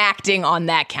 acting on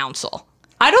that counsel?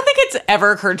 I don't think it's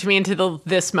ever occurred to me until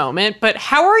this moment, but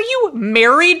how are you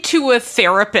married to a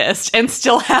therapist and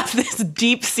still have this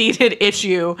deep-seated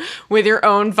issue with your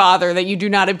own father that you do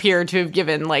not appear to have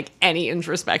given, any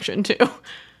introspection to?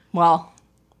 Well,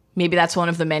 maybe that's one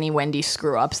of the many Wendy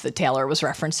screw-ups that Taylor was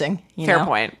referencing. Fair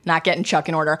point. Not getting Chuck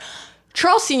in order.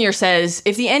 Charles Sr. says,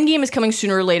 if the end game is coming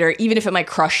sooner or later, even if it might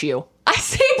crush you, I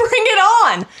say bring it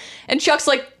on. And Chuck's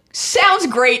like, sounds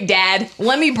great, Dad.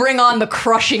 Let me bring on the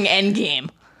crushing endgame.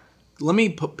 Let me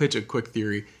pitch a quick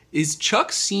theory. Is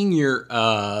Chuck Sr.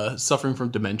 Suffering from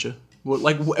dementia?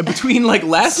 Between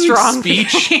last week's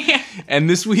speech and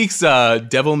this week's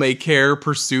Devil May Care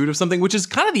pursuit of something, which is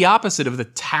kind of the opposite of the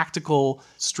tactical,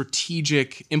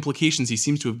 strategic implications he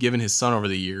seems to have given his son over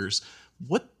the years.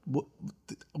 What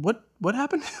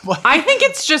happened? I think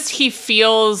it's just he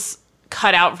feels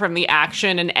cut out from the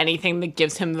action and anything that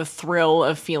gives him the thrill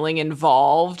of feeling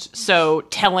involved. So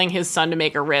telling his son to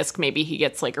make a risk, maybe he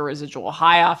gets a residual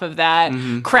high off of that.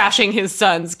 Mm-hmm. Crashing his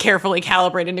son's carefully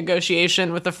calibrated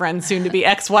negotiation with a friend's soon-to-be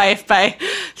ex-wife by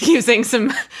using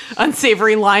some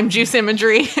unsavory lime juice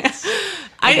imagery.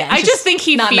 I just think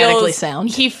he not feels medically sound.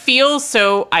 He feels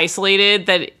so isolated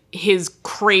that his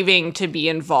craving to be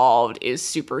involved is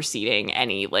superseding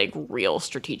any real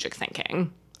strategic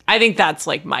thinking. I think that's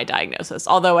my diagnosis,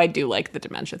 although I do like the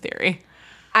dementia theory.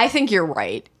 I think you're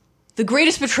right. The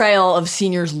greatest betrayal of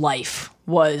Senior's life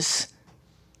was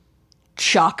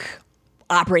Chuck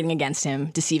operating against him,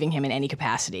 deceiving him in any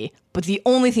capacity. But the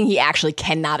only thing he actually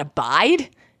cannot abide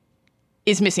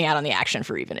is missing out on the action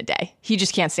for even a day. He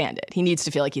just can't stand it. He needs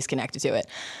to feel like he's connected to it.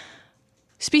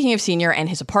 Speaking of Senior and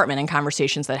his apartment and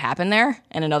conversations that happened there,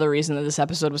 and another reason that this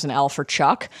episode was an L for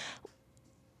Chuck,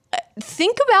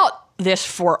 think about this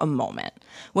for a moment.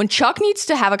 When Chuck needs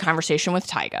to have a conversation with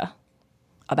Tyga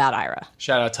about Ira.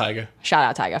 Shout out Tyga. Shout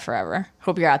out Tyga forever.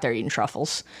 Hope you're out there eating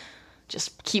truffles.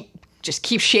 Just keep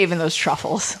shaving those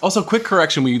truffles. Also, quick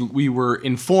correction. We were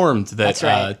informed that That's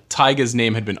right. Tyga's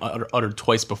name had been uttered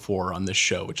twice before on this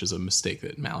show, which is a mistake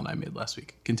that Mal and I made last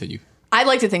week. Continue. I'd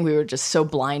like to think we were just so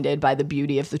blinded by the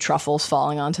beauty of the truffles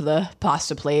falling onto the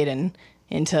pasta plate and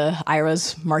into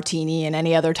Ira's martini and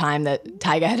any other time that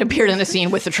Tyga had appeared in a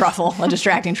scene with the truffle, a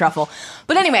distracting truffle.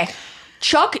 But anyway,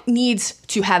 Chuck needs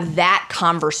to have that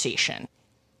conversation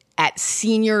at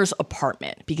Senior's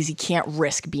apartment because he can't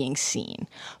risk being seen.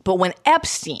 But when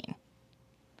Epstein,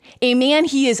 a man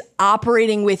he is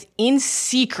operating with in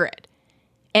secret,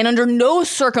 and under no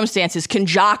circumstances can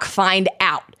Jock find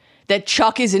out that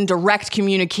Chuck is in direct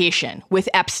communication with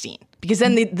Epstein, because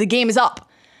then the game is up.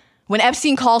 When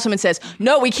Epstein calls him and says,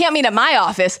 no, we can't meet at my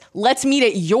office, let's meet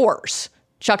at yours,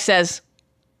 Chuck says,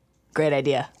 great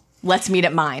idea. Let's meet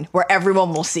at mine, where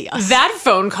everyone will see us. That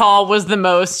phone call was the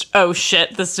most, oh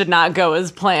shit, this did not go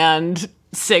as planned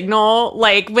signal.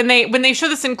 When they show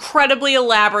this incredibly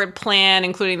elaborate plan,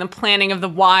 including the planning of the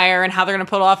wire and how they're going to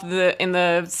pull off in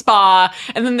the spa,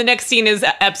 and then the next scene is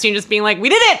Epstein just being like, we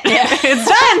did it! Yeah. It's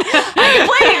done! I can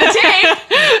play the tape!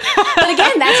 But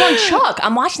again, that's on Chuck.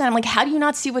 I'm watching that, I'm like, how do you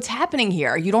not see what's happening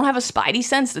here? You don't have a spidey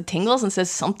sense that tingles and says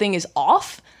something is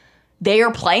off? They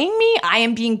are playing me? I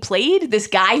am being played? This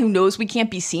guy who knows we can't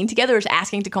be seen together is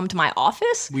asking to come to my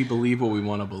office? We believe what we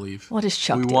want to believe. What is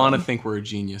Chuck doing? We want to think we're a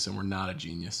genius, and we're not a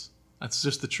genius. That's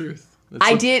just the truth.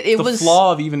 It was the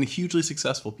flaw of even hugely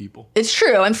successful people. It's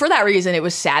true, and for that reason, it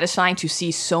was satisfying to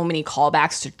see so many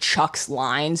callbacks to Chuck's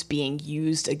lines being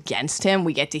used against him.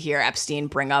 We get to hear Epstein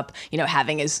bring up,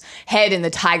 having his head in the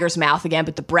tiger's mouth again,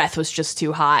 but the breath was just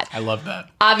too hot. I love that.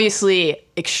 Obviously,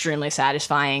 extremely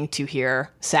satisfying to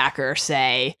hear Sacker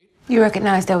say, You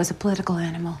recognized I was a political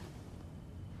animal.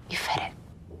 You fed it,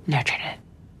 nurtured it.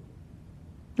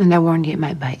 And I warned you it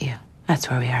might bite you. That's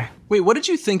where we are. Wait, what did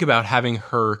you think about having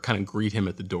her kind of greet him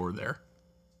at the door there?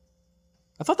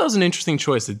 I thought that was an interesting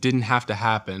choice that didn't have to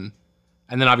happen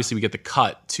And then obviously we get the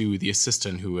cut to the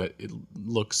assistant who it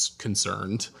looks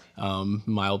concerned,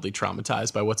 mildly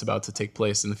traumatized by what's about to take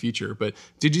place in the future. But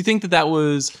did you think that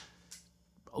was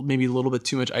maybe a little bit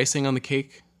too much icing on the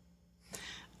cake?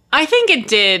 I think it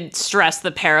did stress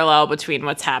the parallel between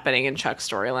what's happening in Chuck's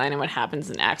storyline and what happens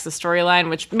in Axe's storyline,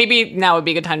 which maybe now would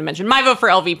be a good time to mention. My vote for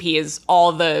LVP is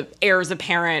all the heirs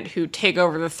apparent who take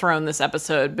over the throne this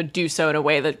episode, but do so in a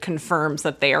way that confirms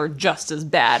that they are just as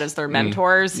bad as their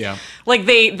mentors. Yeah. Like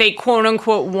they quote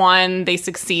unquote won, they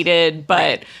succeeded,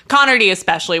 but Connerty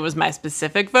especially was my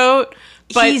specific vote.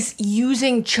 But he's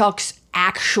using Chuck's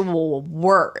actual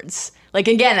words. Like,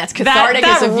 again, that's cathartic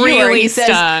that as a viewer. really He says,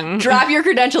 stung. drop your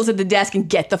credentials at the desk and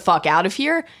get the fuck out of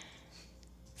here.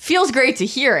 Feels great to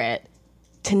hear it.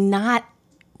 To not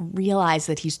realize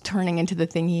that he's turning into the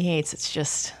thing he hates, it's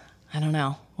just, I don't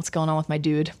know. What's going on with my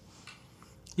dude?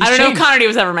 I don't know if Connerty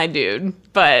was ever my dude,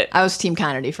 but I was Team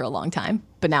Connerty for a long time,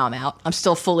 but now I'm out. I'm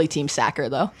still fully Team Sacker,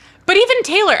 though. But even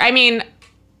Taylor, I mean,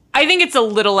 I think it's a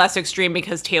little less extreme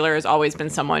because Taylor has always been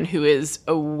someone who is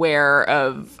aware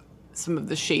of some of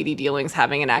the shady dealings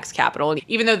having an Axe Capital. And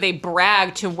even though they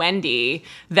brag to Wendy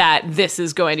that this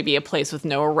is going to be a place with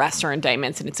no arrests or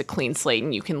indictments and it's a clean slate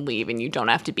and you can leave and you don't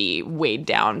have to be weighed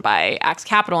down by Axe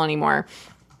Capital anymore,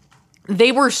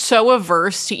 they were so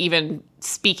averse to even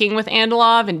speaking with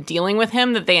Andalov and dealing with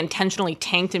him that they intentionally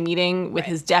tanked a meeting with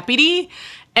his deputy.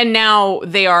 And now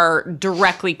they are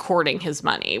directly courting his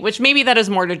money, which maybe that has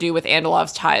more to do with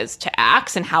Andalov's ties to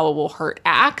Axe and how it will hurt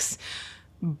Axe.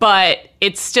 But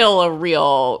it's still a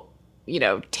real,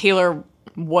 Taylor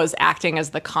was acting as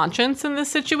the conscience in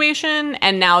this situation.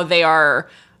 And now they are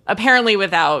apparently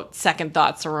without second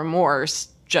thoughts or remorse,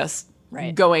 just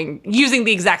using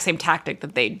the exact same tactic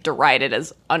that they derided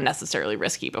as unnecessarily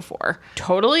risky before.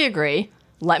 Totally agree.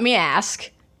 Let me ask,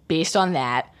 based on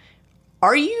that,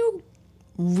 are you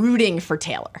rooting for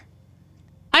Taylor?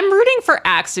 I'm rooting for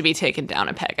Axe to be taken down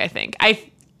a peg, I think.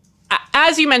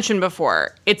 As you mentioned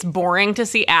before, it's boring to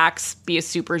see Axe be a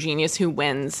super genius who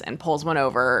wins and pulls one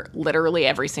over literally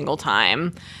every single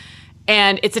time.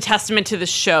 And it's a testament to the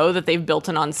show that they've built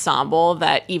an ensemble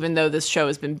that even though this show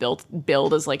has been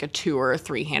billed as like a 2 or a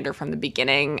 3-hander from the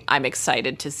beginning, I'm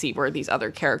excited to see where these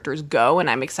other characters go, and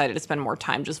I'm excited to spend more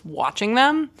time just watching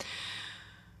them.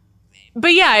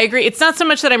 But yeah, I agree. It's not so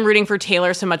much that I'm rooting for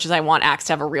Taylor so much as I want Axe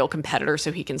to have a real competitor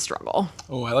so he can struggle.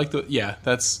 Oh, I like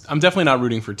I'm definitely not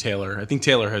rooting for Taylor. I think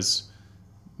Taylor has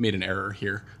made an error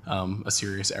here, a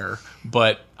serious error.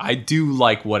 But I do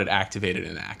like what it activated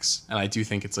in Axe, and I do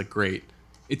think it's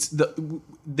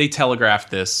they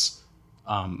telegraphed this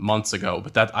months ago,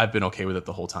 but that I've been okay with it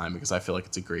the whole time because I feel like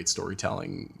it's a great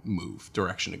storytelling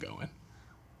direction to go in.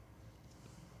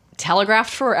 Telegraphed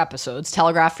for episodes,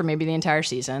 telegraphed for maybe the entire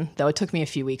season, though it took me a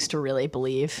few weeks to really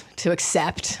believe, to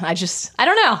accept. I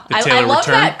don't know. I love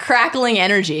that crackling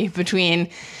energy between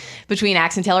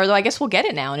Axe and Taylor, though I guess we'll get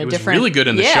it now in a different... It was really good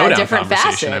in the showdown different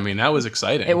conversation. facet. I mean, that was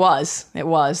exciting. It was.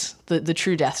 The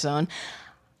true death zone.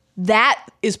 That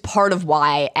is part of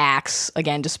why Axe,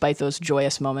 again, despite those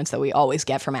joyous moments that we always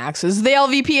get from Axe, is the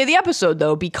LVP of the episode,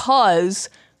 though, because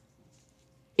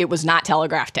it was not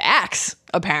telegraphed to Axe,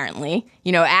 apparently.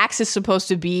 Axe is supposed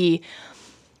to be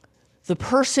the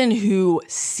person who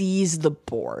sees the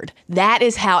board. That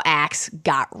is how Axe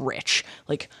got rich.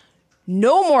 Like,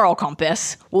 no moral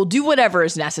compass, will do whatever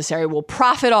is necessary, will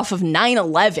profit off of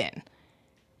 9/11,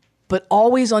 but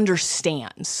always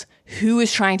understands who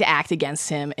is trying to act against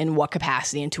him, in what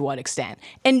capacity and to what extent.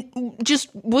 And just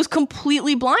was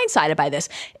completely blindsided by this.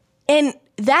 And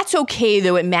that's okay,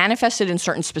 though it manifested in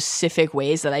certain specific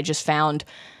ways that I just found...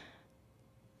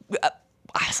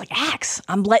 I was like, Axe,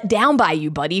 I'm let down by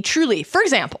you, buddy, truly. For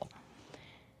example,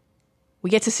 we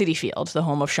get to Citi Field, the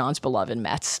home of Sean's beloved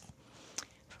Mets,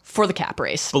 for the cap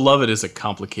race. Beloved is a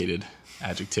complicated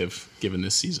adjective given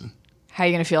this season. How are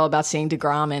you going to feel about seeing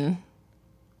DeGrom in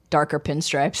darker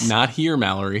pinstripes? Not here,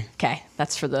 Mallory. Okay,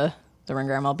 that's for the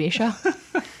Ringer MLB show.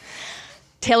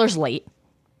 Taylor's late.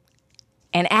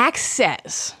 And Axe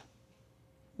says,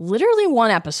 literally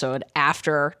one episode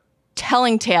after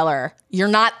telling Taylor, you're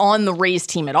not on the Rays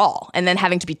team at all, and then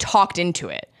having to be talked into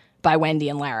it by Wendy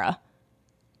and Lara,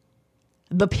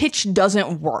 the pitch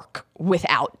doesn't work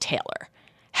without Taylor.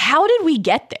 How did we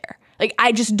get there? Like,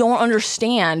 I just don't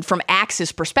understand from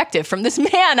Axe's perspective, from this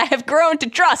man I have grown to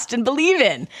trust and believe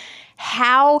in,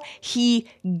 how he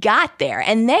got there.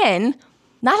 And then,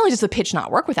 not only does the pitch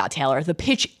not work without Taylor, the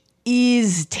pitch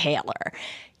is Taylor.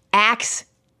 Axe,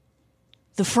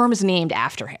 the firm is named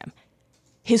after him.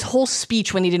 his whole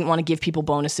speech when he didn't want to give people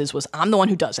bonuses was, I'm the one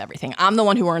who does everything. I'm the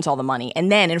one who earns all the money.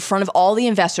 And then in front of all the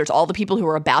investors, all the people who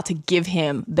are about to give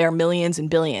him their millions and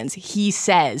billions, he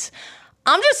says,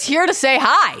 I'm just here to say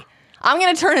hi. I'm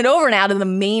going to turn it over now to the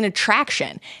main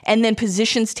attraction, and then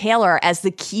positions Taylor as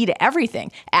the key to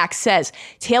everything. Axe says,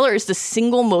 Taylor is the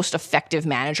single most effective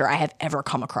manager I have ever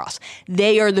come across.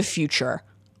 They are the future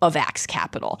of Axe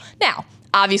Capital. Now,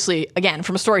 obviously, again,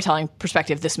 from a storytelling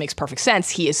perspective, this makes perfect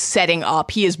sense. He is setting up,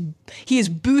 he is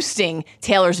boosting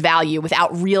Taylor's value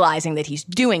without realizing that he's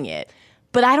doing it.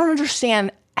 But I don't understand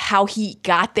how he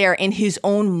got there in his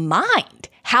own mind.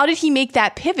 How did he make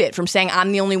that pivot from saying,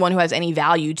 I'm the only one who has any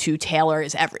value, to Taylor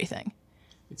is everything?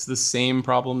 It's the same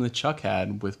problem that Chuck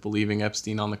had with believing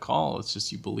Epstein on the call. It's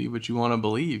just you believe what you want to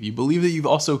believe. You believe that you've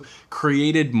also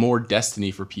created more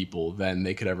destiny for people than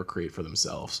they could ever create for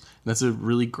themselves. And that's a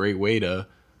really great way to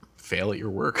fail at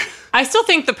your work. I still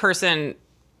think the person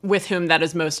with whom that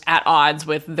is most at odds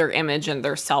with their image and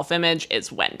their self-image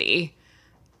is Wendy.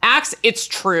 Axe, it's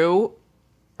true,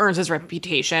 earns his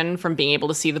reputation from being able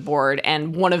to see the board,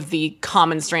 and one of the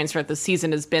common strains throughout the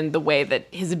season has been the way that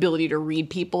his ability to read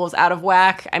people is out of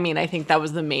whack. I mean, I think that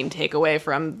was the main takeaway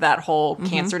from that whole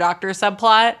cancer doctor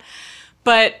subplot.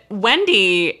 But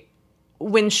Wendy,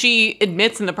 when she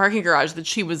admits in the parking garage that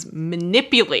she was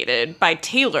manipulated by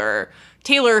Taylor,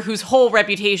 whose whole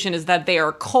reputation is that they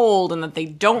are cold and that they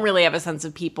don't really have a sense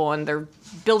of people, and they're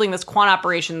building this quant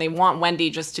operation. They want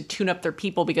Wendy just to tune up their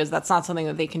people because that's not something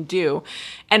that they can do.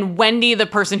 And Wendy, the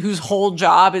person whose whole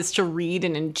job is to read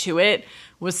and intuit,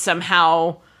 was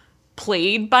somehow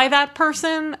played by that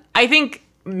person. I think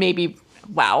maybe,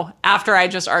 wow, after I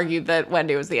just argued that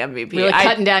Wendy was the MVP. Really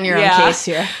cutting down your own case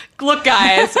here. Look,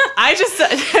 guys,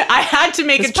 I had to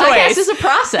make a choice. This podcast is a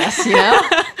process, you know?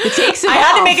 It takes I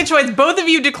had to make a choice. Both of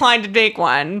you declined to make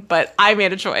one, but I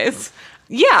made a choice.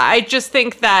 Yeah, I just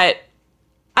think that,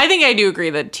 I think I do agree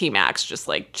that Team Axe just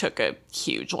like took a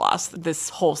huge loss this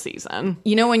whole season.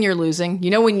 You know when you're losing? You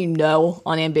know when you know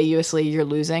unambiguously you're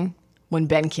losing? When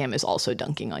Ben Kim is also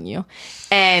dunking on you.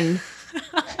 And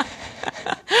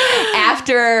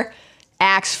after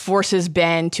Axe forces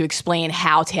Ben to explain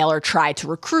how Taylor tried to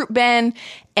recruit Ben,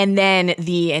 and then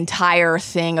the entire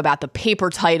thing about the paper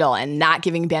title and not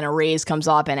giving Ben a raise comes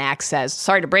up, and Axe says,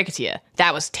 sorry to break it to you,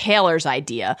 that was Taylor's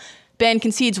idea. Ben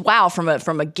concedes, wow, from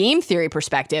a game theory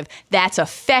perspective, that's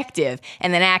effective.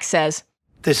 And then Axe says,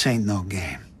 this ain't no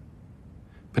game.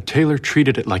 But Taylor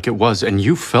treated it like it was, and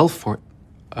you fell for it.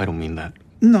 I don't mean that.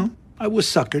 No, I was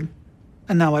suckered,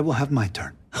 and now I will have my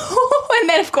turn. And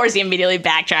then, of course, he immediately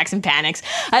backtracks and panics.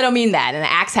 I don't mean that. And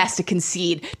Axe has to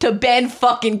concede to Ben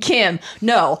fucking Kim.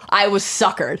 No, I was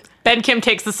suckered. Ben Kim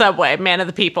takes the subway, man of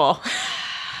the people.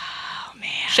 Oh,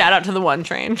 man. Shout out to the one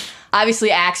train.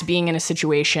 Obviously, Axe being in a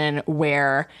situation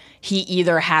where he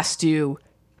either has to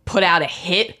put out a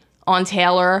hit on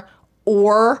Taylor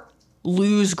or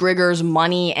lose Grigor's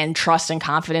money and trust and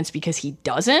confidence because he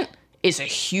doesn't, is a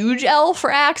huge L for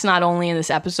Axe, not only in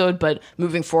this episode, but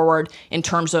moving forward in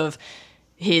terms of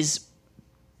his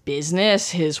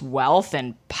business, his wealth,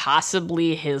 and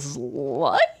possibly his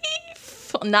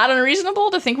life. Not unreasonable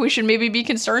to think we should maybe be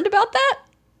concerned about that.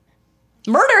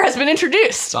 Murder has been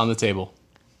introduced. It's on the table.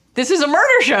 This is a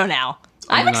murder show now.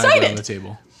 I'm excited. On the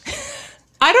table.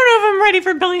 I don't know if I'm ready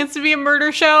for Billions to be a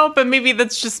murder show, but maybe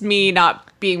that's just me not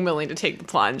being willing to take the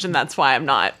plunge, and that's why I'm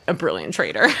not a brilliant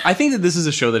trader. I think that this is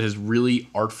a show that has really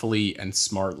artfully and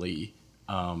smartly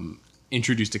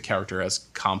introduced a character as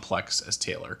complex as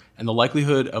Taylor. And the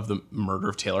likelihood of the murder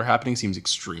of Taylor happening seems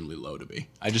extremely low to me.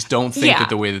 I just don't think that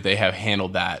the way that they have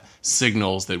handled that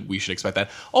signals that we should expect that.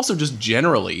 Also, just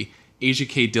generally, Asia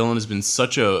K. Dillon has been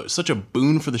such a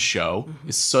boon for the show,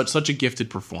 is such a gifted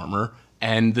performer,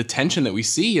 and the tension that we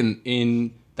see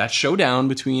in that showdown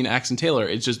between Axe and Taylor,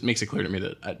 it just makes it clear to me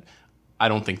that I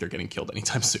don't think they're getting killed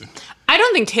anytime soon. I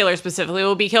don't think Taylor specifically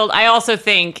will be killed. I also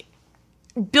think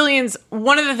Billions,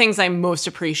 one of the things I most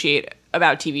appreciate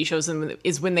about TV shows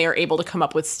is when they are able to come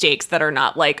up with stakes that are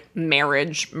not like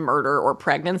marriage, murder, or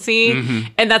pregnancy.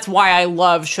 Mm-hmm. And that's why I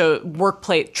love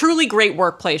truly great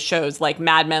workplace shows like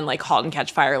Mad Men, like Halt and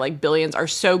Catch Fire, like Billions are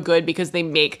so good because they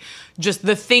make just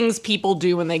the things people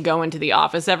do when they go into the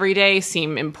office every day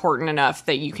seem important enough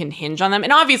that you can hinge on them.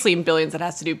 And obviously in Billions,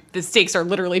 the stakes are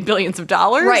literally billions of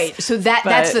dollars. Right. So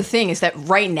that's the thing, is that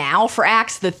right now for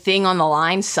Axe, the thing on the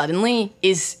line suddenly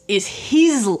is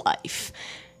his life.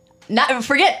 Not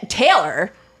forget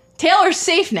Taylor. Taylor's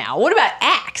safe now. What about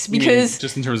Axe? Because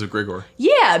just in terms of Grigor.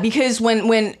 Yeah, because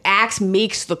when Axe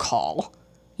makes the call,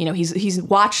 you know, he's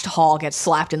watched Hall get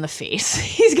slapped in the face.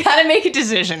 He's got to make a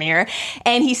decision here,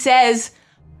 and he says,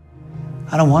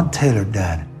 I don't want Taylor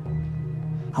dead.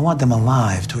 I want them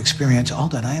alive to experience all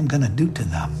that I am going to do to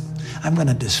them. I'm going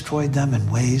to destroy them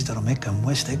in ways that'll make them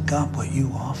wish they got what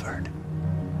you offered.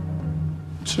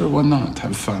 Sure, why not?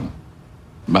 Have fun.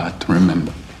 But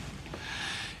remember,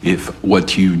 if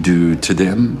what you do to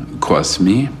them costs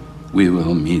me, we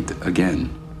will meet again.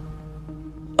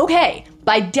 Okay,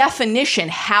 by definition,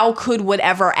 how could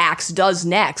whatever Axe does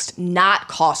next not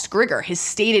cost Grigor? His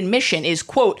stated mission is,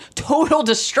 quote, total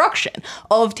destruction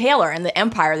of Taylor and the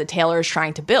empire that Taylor is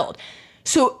trying to build.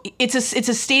 So it's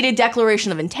a stated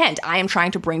declaration of intent. I am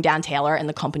trying to bring down Taylor and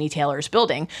the company Taylor is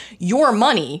building. Your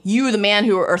money, you, the man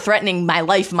who are threatening my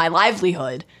life, my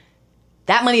livelihood,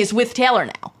 that money is with Taylor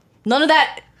now. None of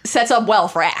that sets up well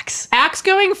for Axe. Axe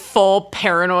going full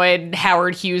paranoid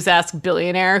Howard Hughes-esque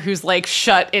billionaire who's like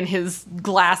shut in his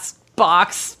glass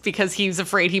box because he's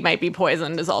afraid he might be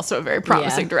poisoned is also a very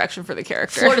promising direction for the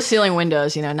character. Floor-to-ceiling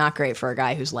windows, not great for a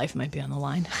guy whose life might be on the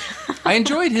line. I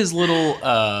enjoyed his little,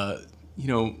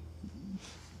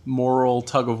 moral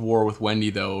tug of war with Wendy,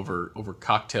 though, over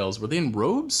cocktails. Were they in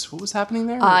robes? What was happening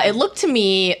there? It looked to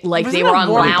me like Was they it were a on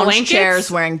warm lounge blankets?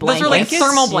 chairs wearing blankets. Those were like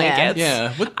thermal blankets.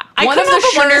 Yeah. I One of couldn't the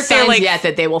help but wonder sure if they're signs like yet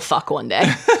that they will fuck one day.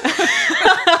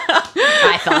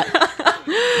 I thought.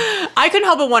 I couldn't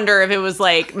help but wonder if it was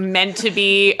like meant to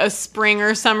be a spring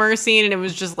or summer scene and it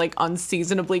was just like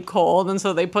unseasonably cold, and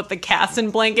so they put the cast in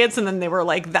blankets and then they were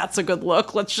like, that's a good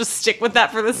look, let's just stick with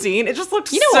that for the scene. It just looked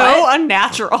so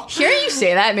unnatural. Hearing you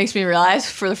say that makes me realize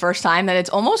for the first time that it's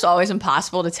almost always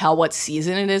impossible to tell what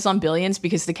season it is on Billions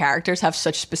because the characters have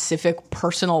such specific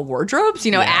personal wardrobes.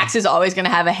 Axe is always going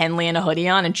to have a Henley and a hoodie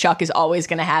on, and Chuck is always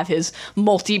going to have his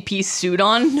multi-piece suit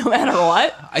on no matter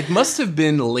what. It must have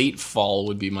been late fall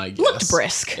would be my guess. Looked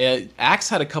brisk. Axe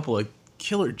had a couple of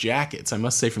killer jackets, I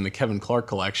must say, from the Kevin Clark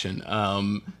collection.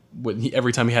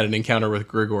 Every time he had an encounter with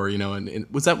Grigor, and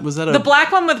was that a... The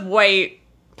black one with white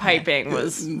piping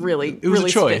was really, it was really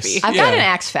a choice. spiffy. I've got an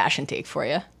Axe fashion take for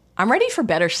you. I'm ready for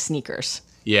better sneakers.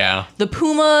 Yeah. The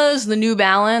Pumas, the New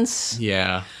Balance.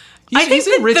 Yeah. I think he's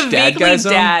a rich the dad vaguely guy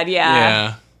zone. dad,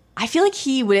 yeah. I feel like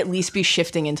he would at least be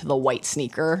shifting into the white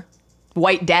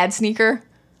dad sneaker.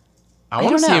 I want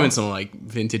to don't see him know. in some like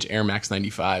vintage Air Max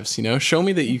 95s, Show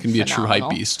me that you can be a true hype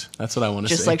Phenomenal. beast. That's what I want to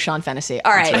see. Just like Sean Fennessy.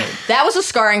 All right. That was a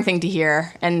scarring thing to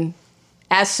hear. And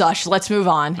as such, let's move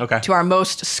on to our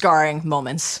most scarring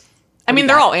moments. I mean,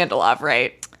 they're all Andalov,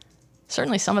 right?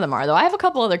 Certainly some of them are, though. I have a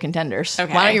couple other contenders.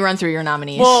 Okay. Why don't you run through your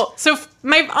nominees? Well, so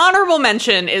my honorable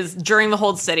mention is during the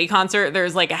Hold Steady concert,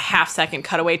 there's like a half-second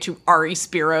cutaway to Ari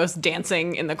Spiros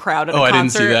dancing in the crowd at a concert. I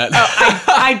didn't see that.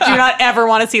 I do not ever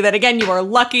want to see that again. You are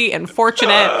lucky and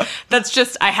fortunate. That's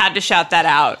just, I had to shout that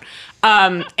out.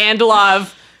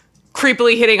 Andalov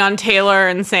creepily hitting on Taylor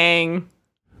and saying,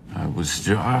 I was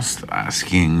just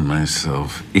asking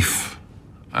myself if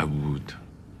I would.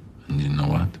 And you know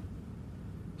what?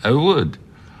 I would.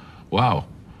 Wow.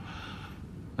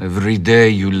 Every day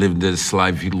you live this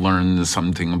life, you learn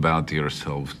something about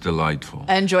yourself. Delightful.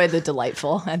 I enjoyed the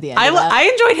delightful at the end of that. I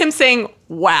enjoyed him saying,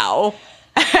 wow,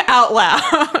 out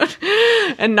loud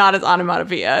and not as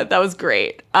onomatopoeia. That was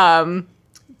great.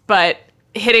 But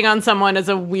hitting on someone is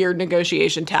a weird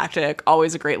negotiation tactic.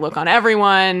 Always a great look on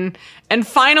everyone. And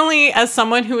finally, as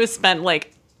someone who has spent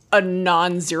like a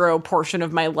non-zero portion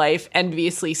of my life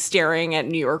enviously staring at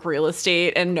New York real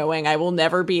estate and knowing I will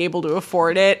never be able to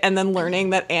afford it, and then learning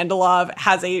that Andalov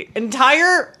has a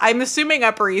entire, I'm assuming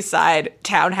Upper East Side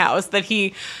townhouse that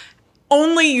he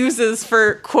only uses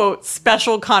for, quote,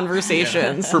 special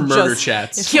conversations. For murder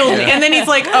chats. Killed me. And then he's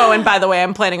like, oh, and by the way,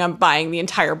 I'm planning on buying the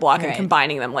entire block and Right.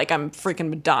 combining them like I'm freaking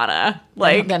Madonna.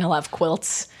 Like, then he'll have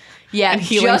quilts. Yeah, And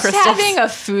healing just crystals. having a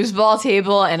foosball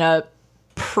table and a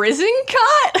prison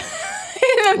cot in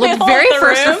the looked middle very of the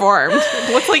first room. reformed.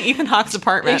 Looks like Ethan Hawke's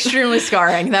apartment. Extremely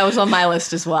scarring. That was on my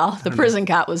list as well. The prison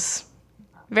cot was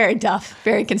very tough,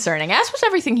 very concerning. As was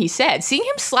everything he said. Seeing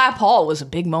him slap Hall was a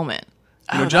big moment.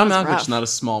 John was Malkovich's rough. not a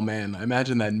small man. I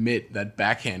imagine that mitt, that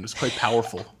backhand, was quite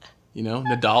powerful.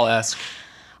 Nadal-esque.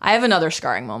 I have another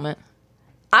scarring moment.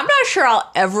 I'm not sure I'll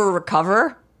ever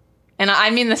recover, and I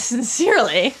mean this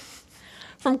sincerely,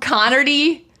 from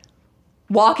Connerty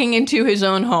walking into his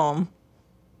own home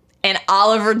and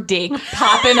Oliver Dake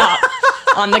popping up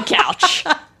on the couch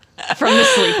from the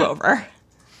sleepover.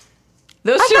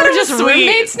 Those two thought are it was just sweet.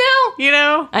 roommates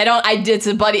now? It's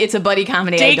a buddy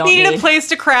comedy. I Dake don't needed need. a place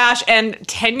to crash, and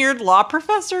tenured law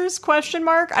professors, ?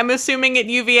 I'm assuming at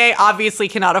UVA obviously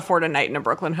cannot afford a night in a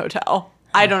Brooklyn hotel.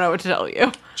 I don't know what to tell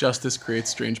you. Justice creates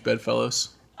strange bedfellows.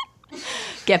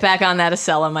 Get back on that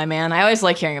Acela, my man. I always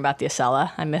like hearing about the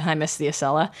Acela. I miss the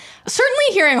Acela. Certainly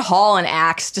hearing Hall and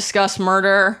Axe discuss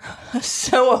murder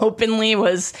so openly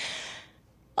was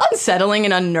unsettling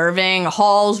and unnerving.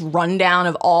 Hall's rundown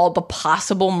of all the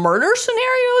possible murder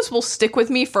scenarios will stick with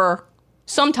me for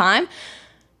some time.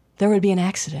 There would be an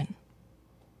accident.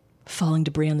 Falling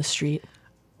debris on the street.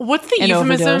 What's the An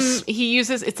euphemism overdose. he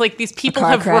uses? It's like these people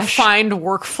car have crash. refined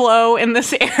workflow in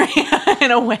this area in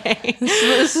a way.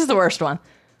 This is the worst one.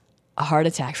 A heart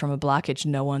attack from a blockage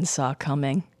no one saw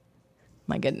coming.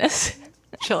 My goodness.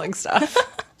 Chilling stuff.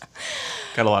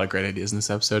 Got a lot of great ideas in this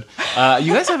episode.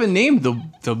 You guys haven't named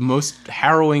the most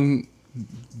harrowing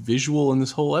visual in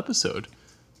this whole episode,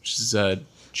 which is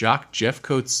Jock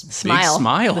Jeffcoat's big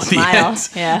smile The at smile, the end.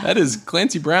 yeah. That is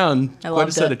Clancy Brown. I Quite a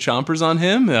loved set it. of chompers on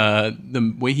him.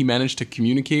 The way he managed to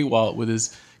communicate with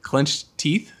his clenched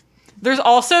teeth. There's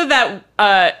also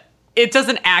that it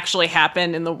doesn't actually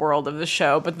happen in the world of the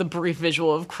show, but the brief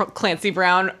visual of Clancy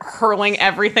Brown hurling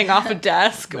everything off a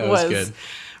desk That was was good.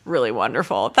 really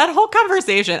wonderful. That whole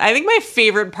conversation. I think my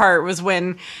favorite part was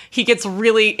when he gets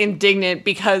really indignant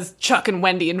because Chuck and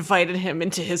Wendy invited him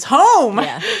into his home.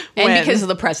 Yeah. And When because of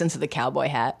the presence of the cowboy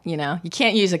hat, you know? You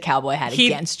can't use a cowboy hat he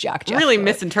against Jock Jeffcoat. really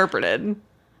misinterpreted.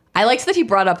 I liked that he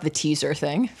brought up the teaser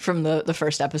thing from the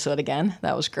first episode again.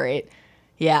 That was great.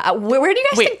 Yeah. Where do you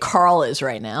guys think Carl is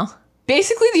right now?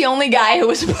 Basically the only guy who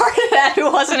was a part of that who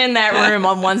wasn't in that room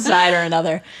on one side or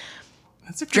another.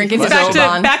 That's a great Drinking his question.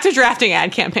 Oban. Back to drafting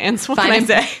ad campaigns. What can I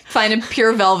say? Finding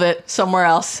pure velvet somewhere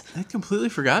else. I'd completely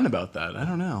forgotten about that. I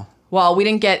don't know. Well, we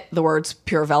didn't get the words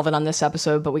pure velvet on this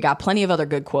episode, but we got plenty of other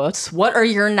good quotes. What are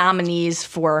your nominees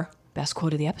for best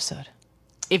quote of the episode?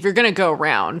 If you're going to go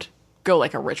around, go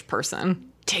like a rich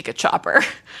person. Take a chopper.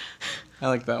 I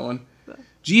like that one.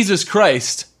 Jesus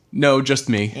Christ. No, just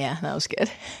me. Yeah, that was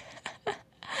good.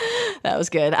 That was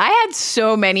good. I had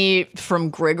so many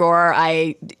from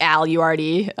Grigor. Al, you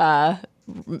already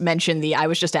mentioned the I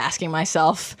was just asking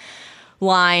myself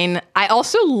line. I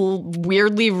also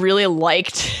weirdly really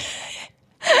liked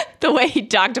the way he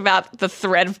talked about the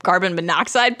threat of carbon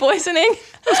monoxide poisoning.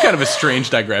 That's kind of a strange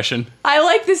digression. I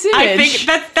like this image. I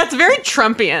think that's very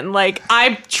Trumpian. Like,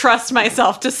 I trust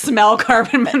myself to smell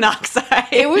carbon monoxide.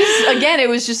 It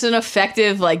was just an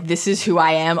effective, like, this is who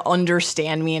I am,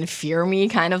 understand me and fear me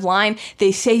kind of line.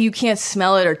 They say you can't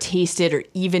smell it or taste it or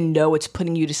even know it's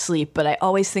putting you to sleep, but I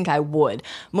always think I would.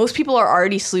 Most people are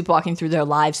already sleepwalking through their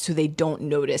lives, so they don't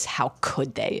notice. How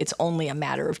could they? It's only a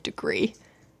matter of degree.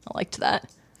 I liked that.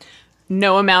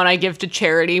 No amount I give to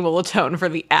charity will atone for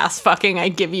the ass fucking I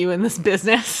give you in this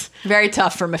business. Very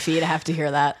tough for Mafi to have to hear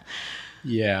that.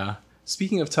 Yeah.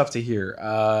 Speaking of tough to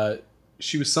hear,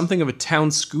 she was something of a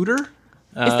town scooter. Is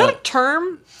that a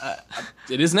term?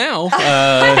 It is now.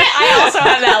 I also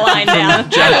have that line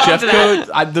down. Jock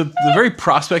Jeffcoat. The very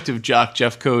prospect of Jock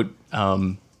Jeffcoat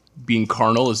being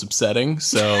carnal is upsetting.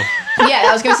 So Yeah,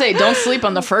 I was going to say, don't sleep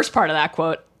on the first part of that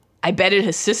quote. I betted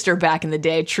his sister back in the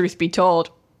day, truth be told.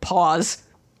 Pause.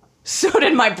 So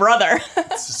did my brother.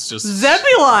 it's just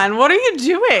Zebulon, what are you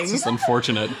doing? It's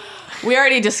unfortunate. We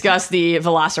already discussed the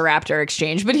Velociraptor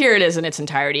exchange, but here it is in its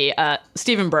entirety.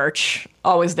 Stephen Birch,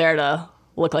 always there to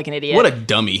look like an idiot. What a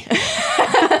dummy.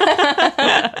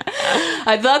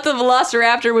 I thought the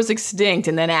Velociraptor was extinct,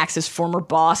 and then Axe's former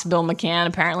boss, Bill McCann,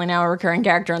 apparently now a recurring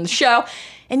character on the show,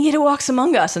 and yet it walks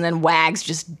among us, and then Wags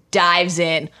just dives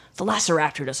in.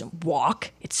 Velociraptor doesn't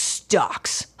walk, it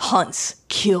stalks, hunts,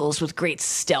 kills with great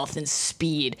stealth and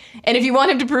speed. And if you want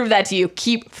him to prove that to you,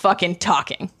 keep fucking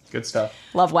talking. Good stuff.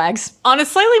 Love Wags. On a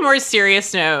slightly more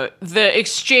serious note, the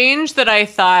exchange that I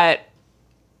thought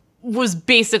was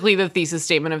basically the thesis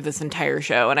statement of this entire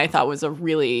show, and I thought was a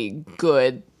really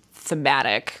good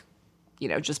thematic,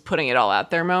 just putting it all out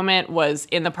there moment, was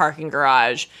in the parking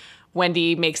garage.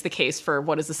 Wendy makes the case for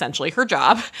what is essentially her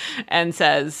job and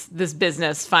says, this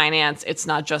business, finance, it's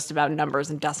not just about numbers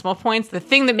and decimal points. The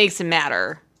thing that makes it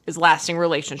matter is lasting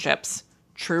relationships,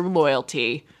 true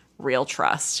loyalty, real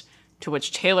trust. To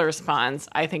which Taylor responds,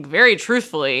 I think very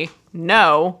truthfully,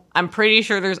 no, I'm pretty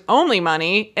sure there's only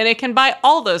money and it can buy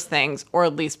all those things or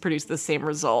at least produce the same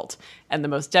result. And the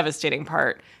most devastating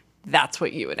part, that's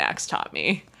what you and Axe taught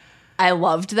me. I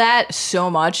loved that so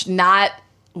much, not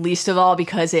least of all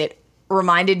because it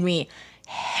reminded me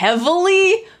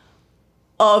heavily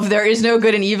of there is no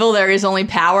good and evil, there is only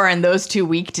power, and those too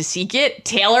weak to seek it.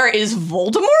 Taylor is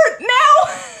Voldemort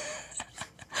now?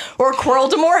 Or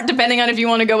Quirrell-Demort, depending on if you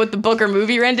want to go with the book or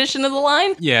movie rendition of the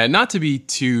line. Yeah, not to be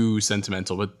too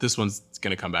sentimental, but this one's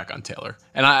going to come back on Taylor.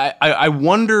 And I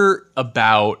wonder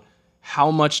about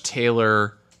how much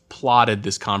Taylor plotted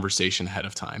this conversation ahead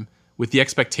of time, with the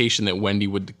expectation that Wendy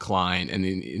would decline, and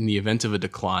in the event of a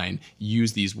decline,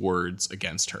 use these words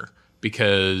against her.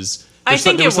 Because there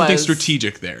was something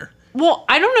strategic there. Well,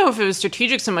 I don't know if it was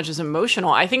strategic so much as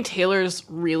emotional. I think Taylor's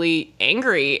really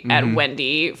angry at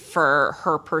Wendy for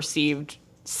her perceived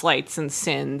slights and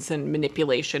sins and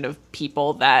manipulation of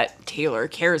people that Taylor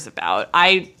cares about.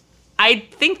 I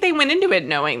think they went into it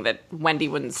knowing that Wendy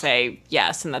wouldn't say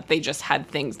yes and that they just had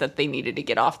things that they needed to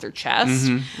get off their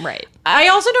chest. Right. I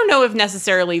also don't know if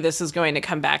necessarily this is going to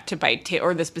come back to bite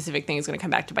Taylor, or this specific thing is going to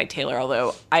come back to bite Taylor,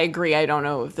 although I agree, I don't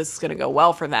know if this is going to go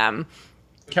well for them.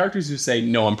 Characters who say,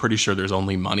 no, I'm pretty sure there's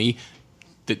only money,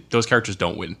 those characters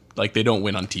don't win. Like, they don't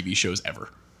win on TV shows ever.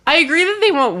 I agree that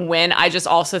they won't win. I just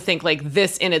also think, like,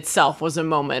 this in itself was a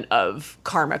moment of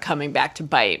karma coming back to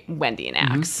bite Wendy and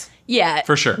Axe. Yeah.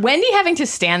 For sure. Wendy having to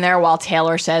stand there while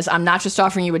Taylor says, I'm not just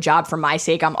offering you a job for my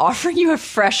sake, I'm offering you a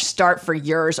fresh start for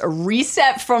yours, a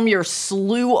reset from your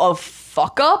slew of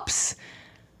fuck-ups.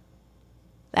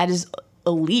 That is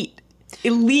elite.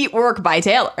 Elite work by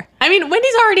Taylor. I mean,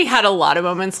 Wendy's already had a lot of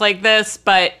moments like this,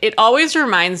 but it always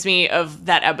reminds me of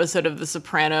that episode of The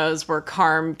Sopranos where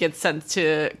Carmela gets sent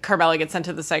to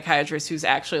the psychiatrist, who's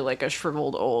actually like a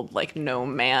shriveled old, like,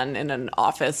 gnome man in an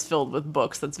office filled with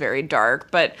books that's very dark.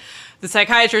 But the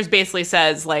psychiatrist basically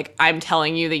says, like, I'm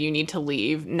telling you that you need to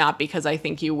leave, not because I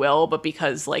think you will, but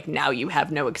because, like, now you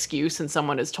have no excuse and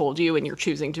someone has told you and you're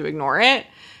choosing to ignore it.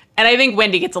 And I think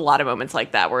Wendy gets a lot of moments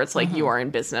like that where it's like you are in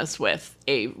business with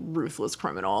a ruthless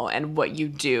criminal, and what you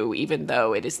do, even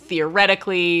though it is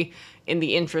theoretically in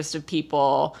the interest of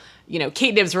people. You know,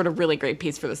 Kate Knibbs wrote a really great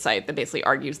piece for the site that basically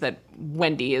argues that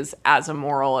Wendy is as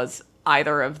immoral as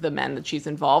either of the men that she's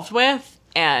involved with.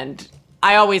 And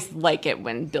I always like it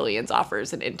when Billions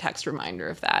offers an in-text reminder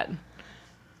of that.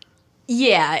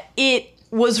 Yeah, it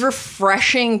was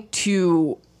refreshing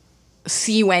to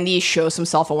see Wendy show some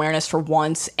self-awareness for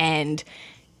once, and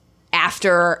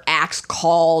after Axe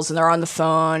calls and they're on the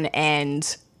phone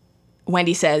and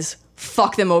Wendy says,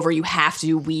 fuck them over, you have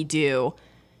to, we do.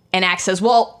 And Axe says,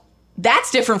 well, that's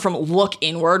different from look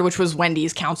inward, which was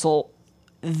Wendy's counsel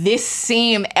this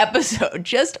same episode,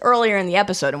 just earlier in the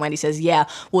episode. And Wendy says, yeah,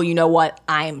 well, you know what?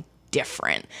 I'm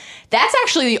different. That's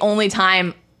actually the only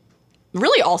time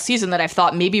really all season that I've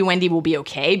thought maybe Wendy will be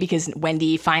okay, because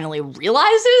Wendy finally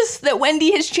realizes that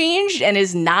Wendy has changed and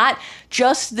is not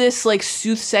just this like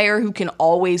soothsayer who can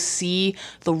always see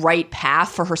the right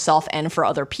path for herself and for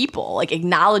other people, like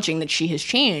acknowledging that she has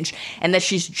changed and that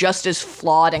she's just as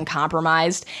flawed and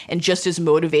compromised and just as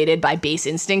motivated by base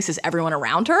instincts as everyone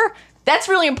around her. That's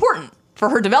really important for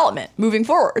her development moving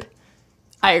forward.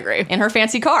 I agree. In her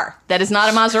fancy car that is not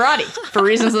a Maserati for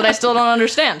reasons that I still don't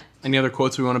understand. Any other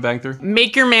quotes we want to bang through?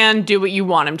 Make your man do what you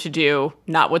want him to do,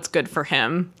 not what's good for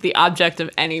him. The object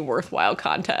of any worthwhile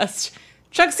contest.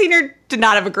 Chuck Senior did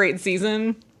not have a great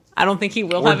season. I don't think he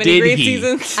will have any great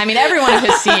seasons. I mean, every one of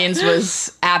his scenes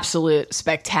was absolute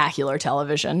spectacular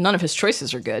television. None of his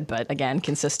choices are good, but again,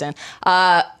 consistent.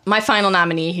 My final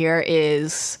nominee here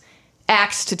is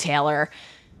Axe to Taylor.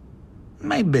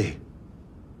 Maybe.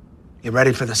 You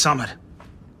ready for the summit?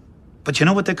 But you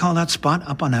know what they call that spot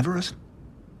up on Everest?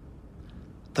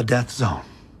 The death zone.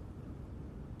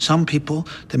 Some people,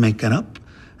 they make it up,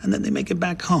 and then they make it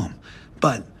back home.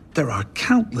 But there are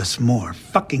countless more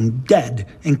fucking dead,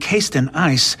 encased in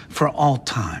ice for all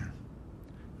time.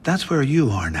 That's where you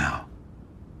are now.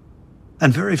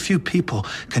 And very few people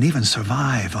can even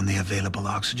survive on the available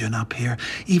oxygen up here.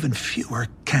 Even fewer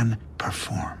can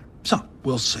perform. So,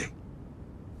 we'll see.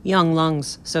 Young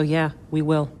lungs, so yeah, we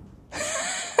will.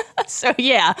 So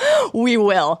yeah, we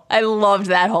will. I loved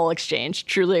that whole exchange.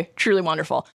 Truly, truly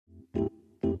wonderful.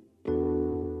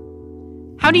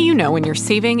 How do you know when you're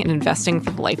saving and investing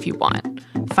for the life you want?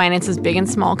 Finances big and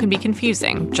small can be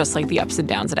confusing, just like the ups and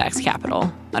downs at Axe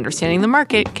Capital. Understanding the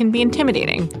market can be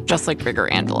intimidating, just like Grigor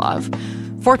Andalov.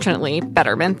 Fortunately,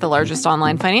 Betterment, the largest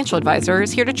online financial advisor,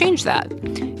 is here to change that.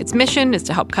 Its mission is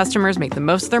to help customers make the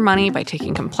most of their money by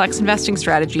taking complex investing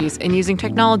strategies and using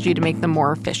technology to make them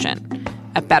more efficient.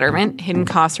 At Betterment, hidden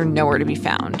costs are nowhere to be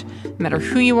found. No matter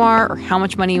who you are or how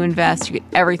much money you invest, you get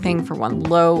everything for one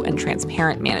low and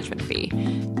transparent management fee.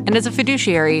 And as a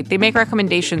fiduciary, they make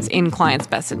recommendations in clients'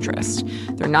 best interest.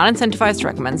 They're not incentivized to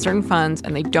recommend certain funds,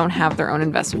 and they don't have their own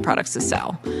investment products to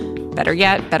sell. Better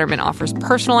yet, Betterment offers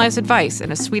personalized advice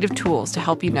and a suite of tools to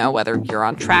help you know whether you're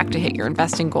on track to hit your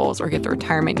investing goals or get the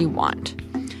retirement you want.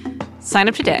 Sign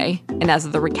up today, and as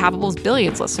of the Recapables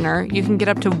Billions listener, you can get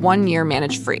up to 1 year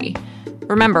managed free.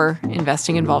 Remember,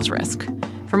 investing involves risk.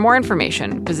 For more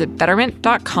information, visit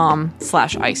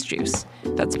betterment.com/icejuice.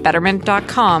 That's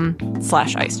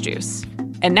betterment.com/icejuice.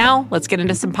 And now, let's get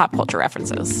into some pop culture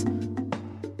references.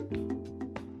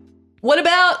 What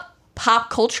about pop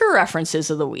culture references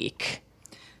of the week?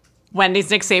 Wendy's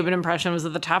Nick Saban impression was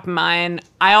at the top of mine.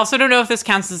 I also don't know if this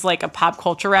counts as like a pop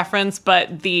culture reference,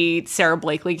 but the Sarah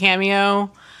Blakely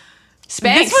cameo.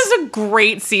 Spanx. This was a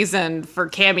great season for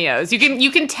cameos.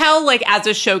 You can tell, like, as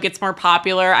a show gets more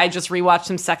popular. I just rewatched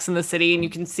some Sex and the City, and you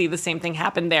can see the same thing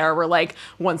happen there, where, like,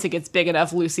 once it gets big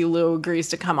enough, Lucy Liu agrees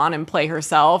to come on and play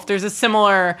herself. There's a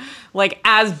similar, like,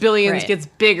 as Billions gets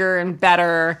bigger and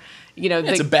better, you know.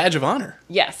 It's a badge of honor.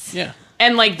 Yes. Yeah.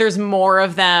 And, like, there's more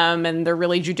of them, and they're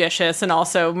really judicious, and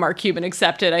also Mark Cuban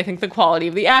accepted. I think the quality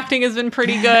of the acting has been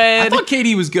pretty good. I thought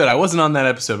Katie was good. I wasn't on that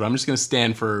episode, but I'm just going to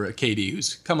stand for Katie,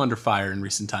 who's come under fire in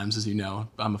recent times, as you know.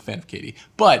 I'm a fan of Katie.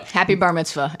 But Happy bar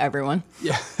mitzvah, everyone.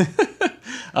 Yeah.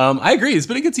 I agree. It's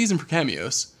been a good season for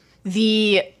cameos.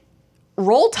 The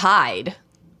Roll Tide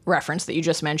reference that you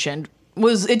just mentioned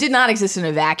it did not exist in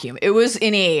a vacuum. It was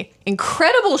in a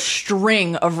incredible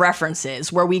string of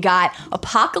references where we got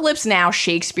Apocalypse Now,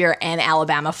 Shakespeare, and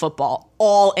Alabama football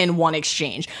all in one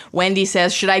exchange. Wendy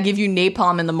says, "Should I give you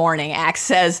napalm in the morning?" Axe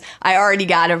says, "I already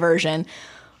got a version."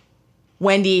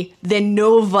 Wendy, "Then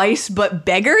no vice but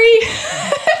beggary?"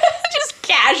 Just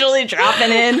casually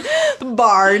dropping in the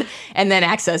bard. And then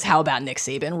Axe says, "How about Nick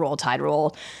Saban? Roll Tide,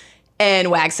 roll." And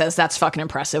Wag says, "That's fucking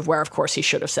impressive," where of course he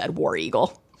should have said War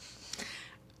Eagle.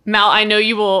 Mal, I know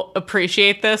you will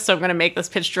appreciate this, so I'm going to make this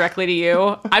pitch directly to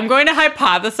you. I'm going to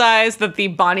hypothesize that the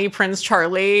Bonnie Prince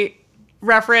Charlie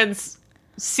reference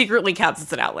secretly counts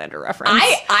as an Outlander reference.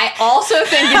 I also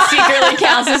think it secretly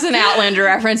counts as an Outlander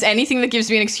reference. Anything that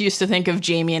gives me an excuse to think of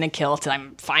Jamie in a kilt,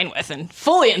 I'm fine with and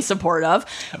fully in support of.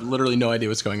 I have literally no idea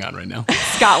what's going on right now.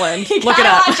 Scotland. Look it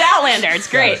up. Watch Outlander. It's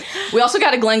great. We also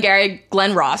got a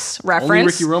Glenn Ross reference. Only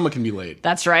Ricky Roma can be late.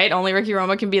 That's right. Only Ricky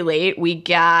Roma can be late. We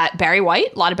got Barry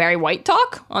White. A lot of Barry White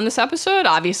talk on this episode.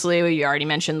 Obviously, we already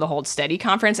mentioned the Hold Steady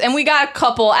conference. And we got a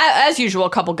couple, as usual, a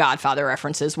couple Godfather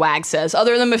references. Wag says,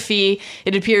 "Other than Mafi,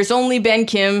 it appears only Ben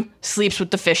Kim sleeps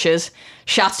with the fishes."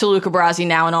 Shouts to Luca Brasi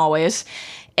now and always.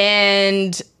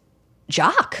 And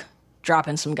Jock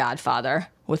dropping some Godfather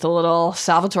with a little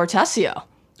Salvatore Tessio.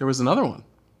 There was another one.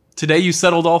 "Today you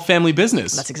settled all family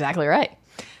business." That's exactly right.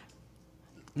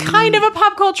 Kind of a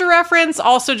pop culture reference.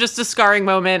 Also just a scarring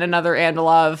moment. Another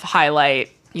Andalov highlight.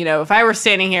 You know, if I were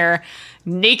standing here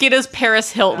naked as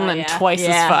Paris Hilton and twice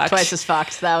as fucked. Twice as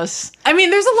fucked. That was... I mean,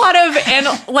 there's a lot of... And,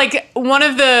 like, one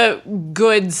of the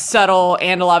good, subtle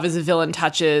Andalov as a villain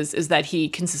touches is that he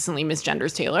consistently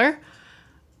misgenders Taylor,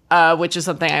 which is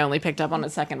something I only picked up on a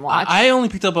second watch. I only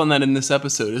picked up on that in this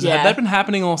episode. Has that been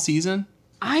happening all season?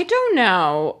 I don't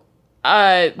know.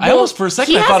 I almost, for a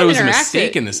second, I thought it was a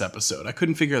mistake in this episode. I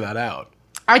couldn't figure that out.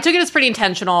 I took it as pretty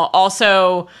intentional.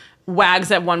 Also, Wags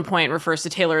at one point refers to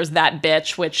Taylor as that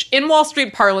bitch, which in Wall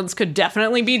Street parlance could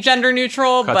definitely be gender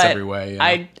neutral. Cuts but every way,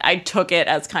 yeah. I took it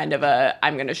as kind of a,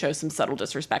 I'm going to show some subtle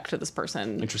disrespect to this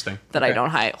person. Interesting. That I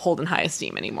don't hold in high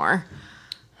esteem anymore.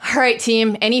 All right,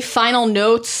 team. Any final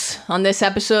notes on this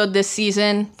episode, this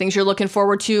season? Things you're looking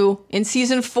forward to in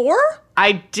season 4?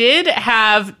 I did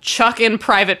have Chuck in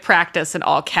private practice in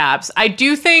all caps. I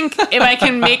do think if I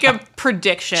can make a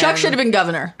prediction. Chuck should have been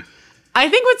governor. I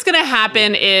think what's going to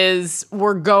happen is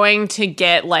we're going to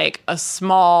get like a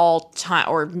small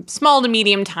to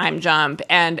medium time jump,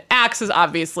 and Axe is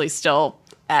obviously still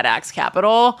at Axe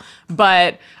Capital,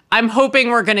 but I'm hoping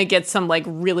we're going to get some like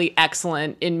really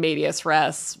excellent in medias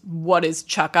res. What is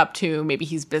Chuck up to? Maybe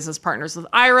he's business partners with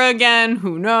Ira again.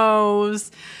 Who knows?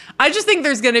 I just think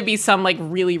there's going to be some like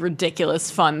really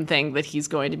ridiculous fun thing that he's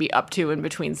going to be up to in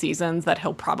between seasons that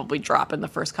he'll probably drop in the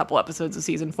first couple episodes of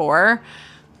season 4.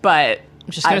 But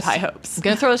I have high hopes. I'm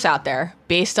going to throw this out there.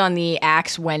 Based on the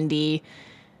Axe, Wendy,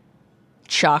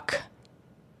 Chuck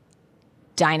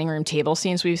dining room table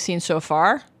scenes we've seen so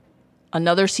far,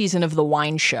 another season of The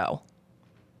Wine Show,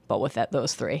 but with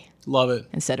those 3. Love it.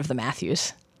 Instead of the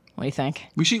Matthews. What do you think?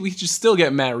 We should still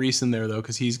get Matt Reese in there, though,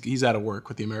 because he's out of work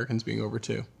with the Americans being over,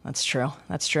 too. That's true.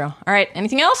 That's true. All right.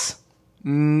 Anything else?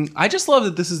 I just love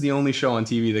that this is the only show on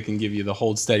TV that can give you the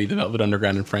Hold Steady, the Velvet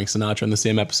Underground, and Frank Sinatra in the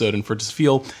same episode, and for it to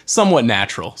feel somewhat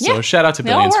natural. So shout out to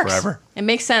Billions Forever. It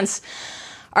makes sense.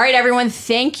 All right, everyone.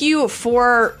 Thank you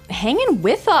for hanging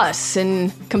with us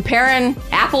and comparing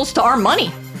apples to our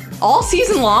money all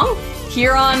season long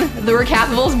here on the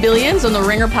Recapables Billions on the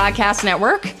Ringer Podcast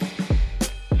Network.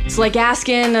 It's like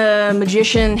asking a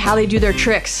magician how they do their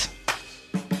tricks.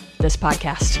 This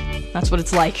podcast. That's what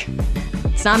it's like.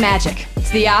 It's not magic. It's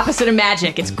the opposite of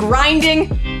magic. It's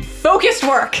grinding, focused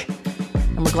work.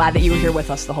 And we're glad that you were here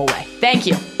with us the whole way. Thank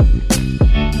you.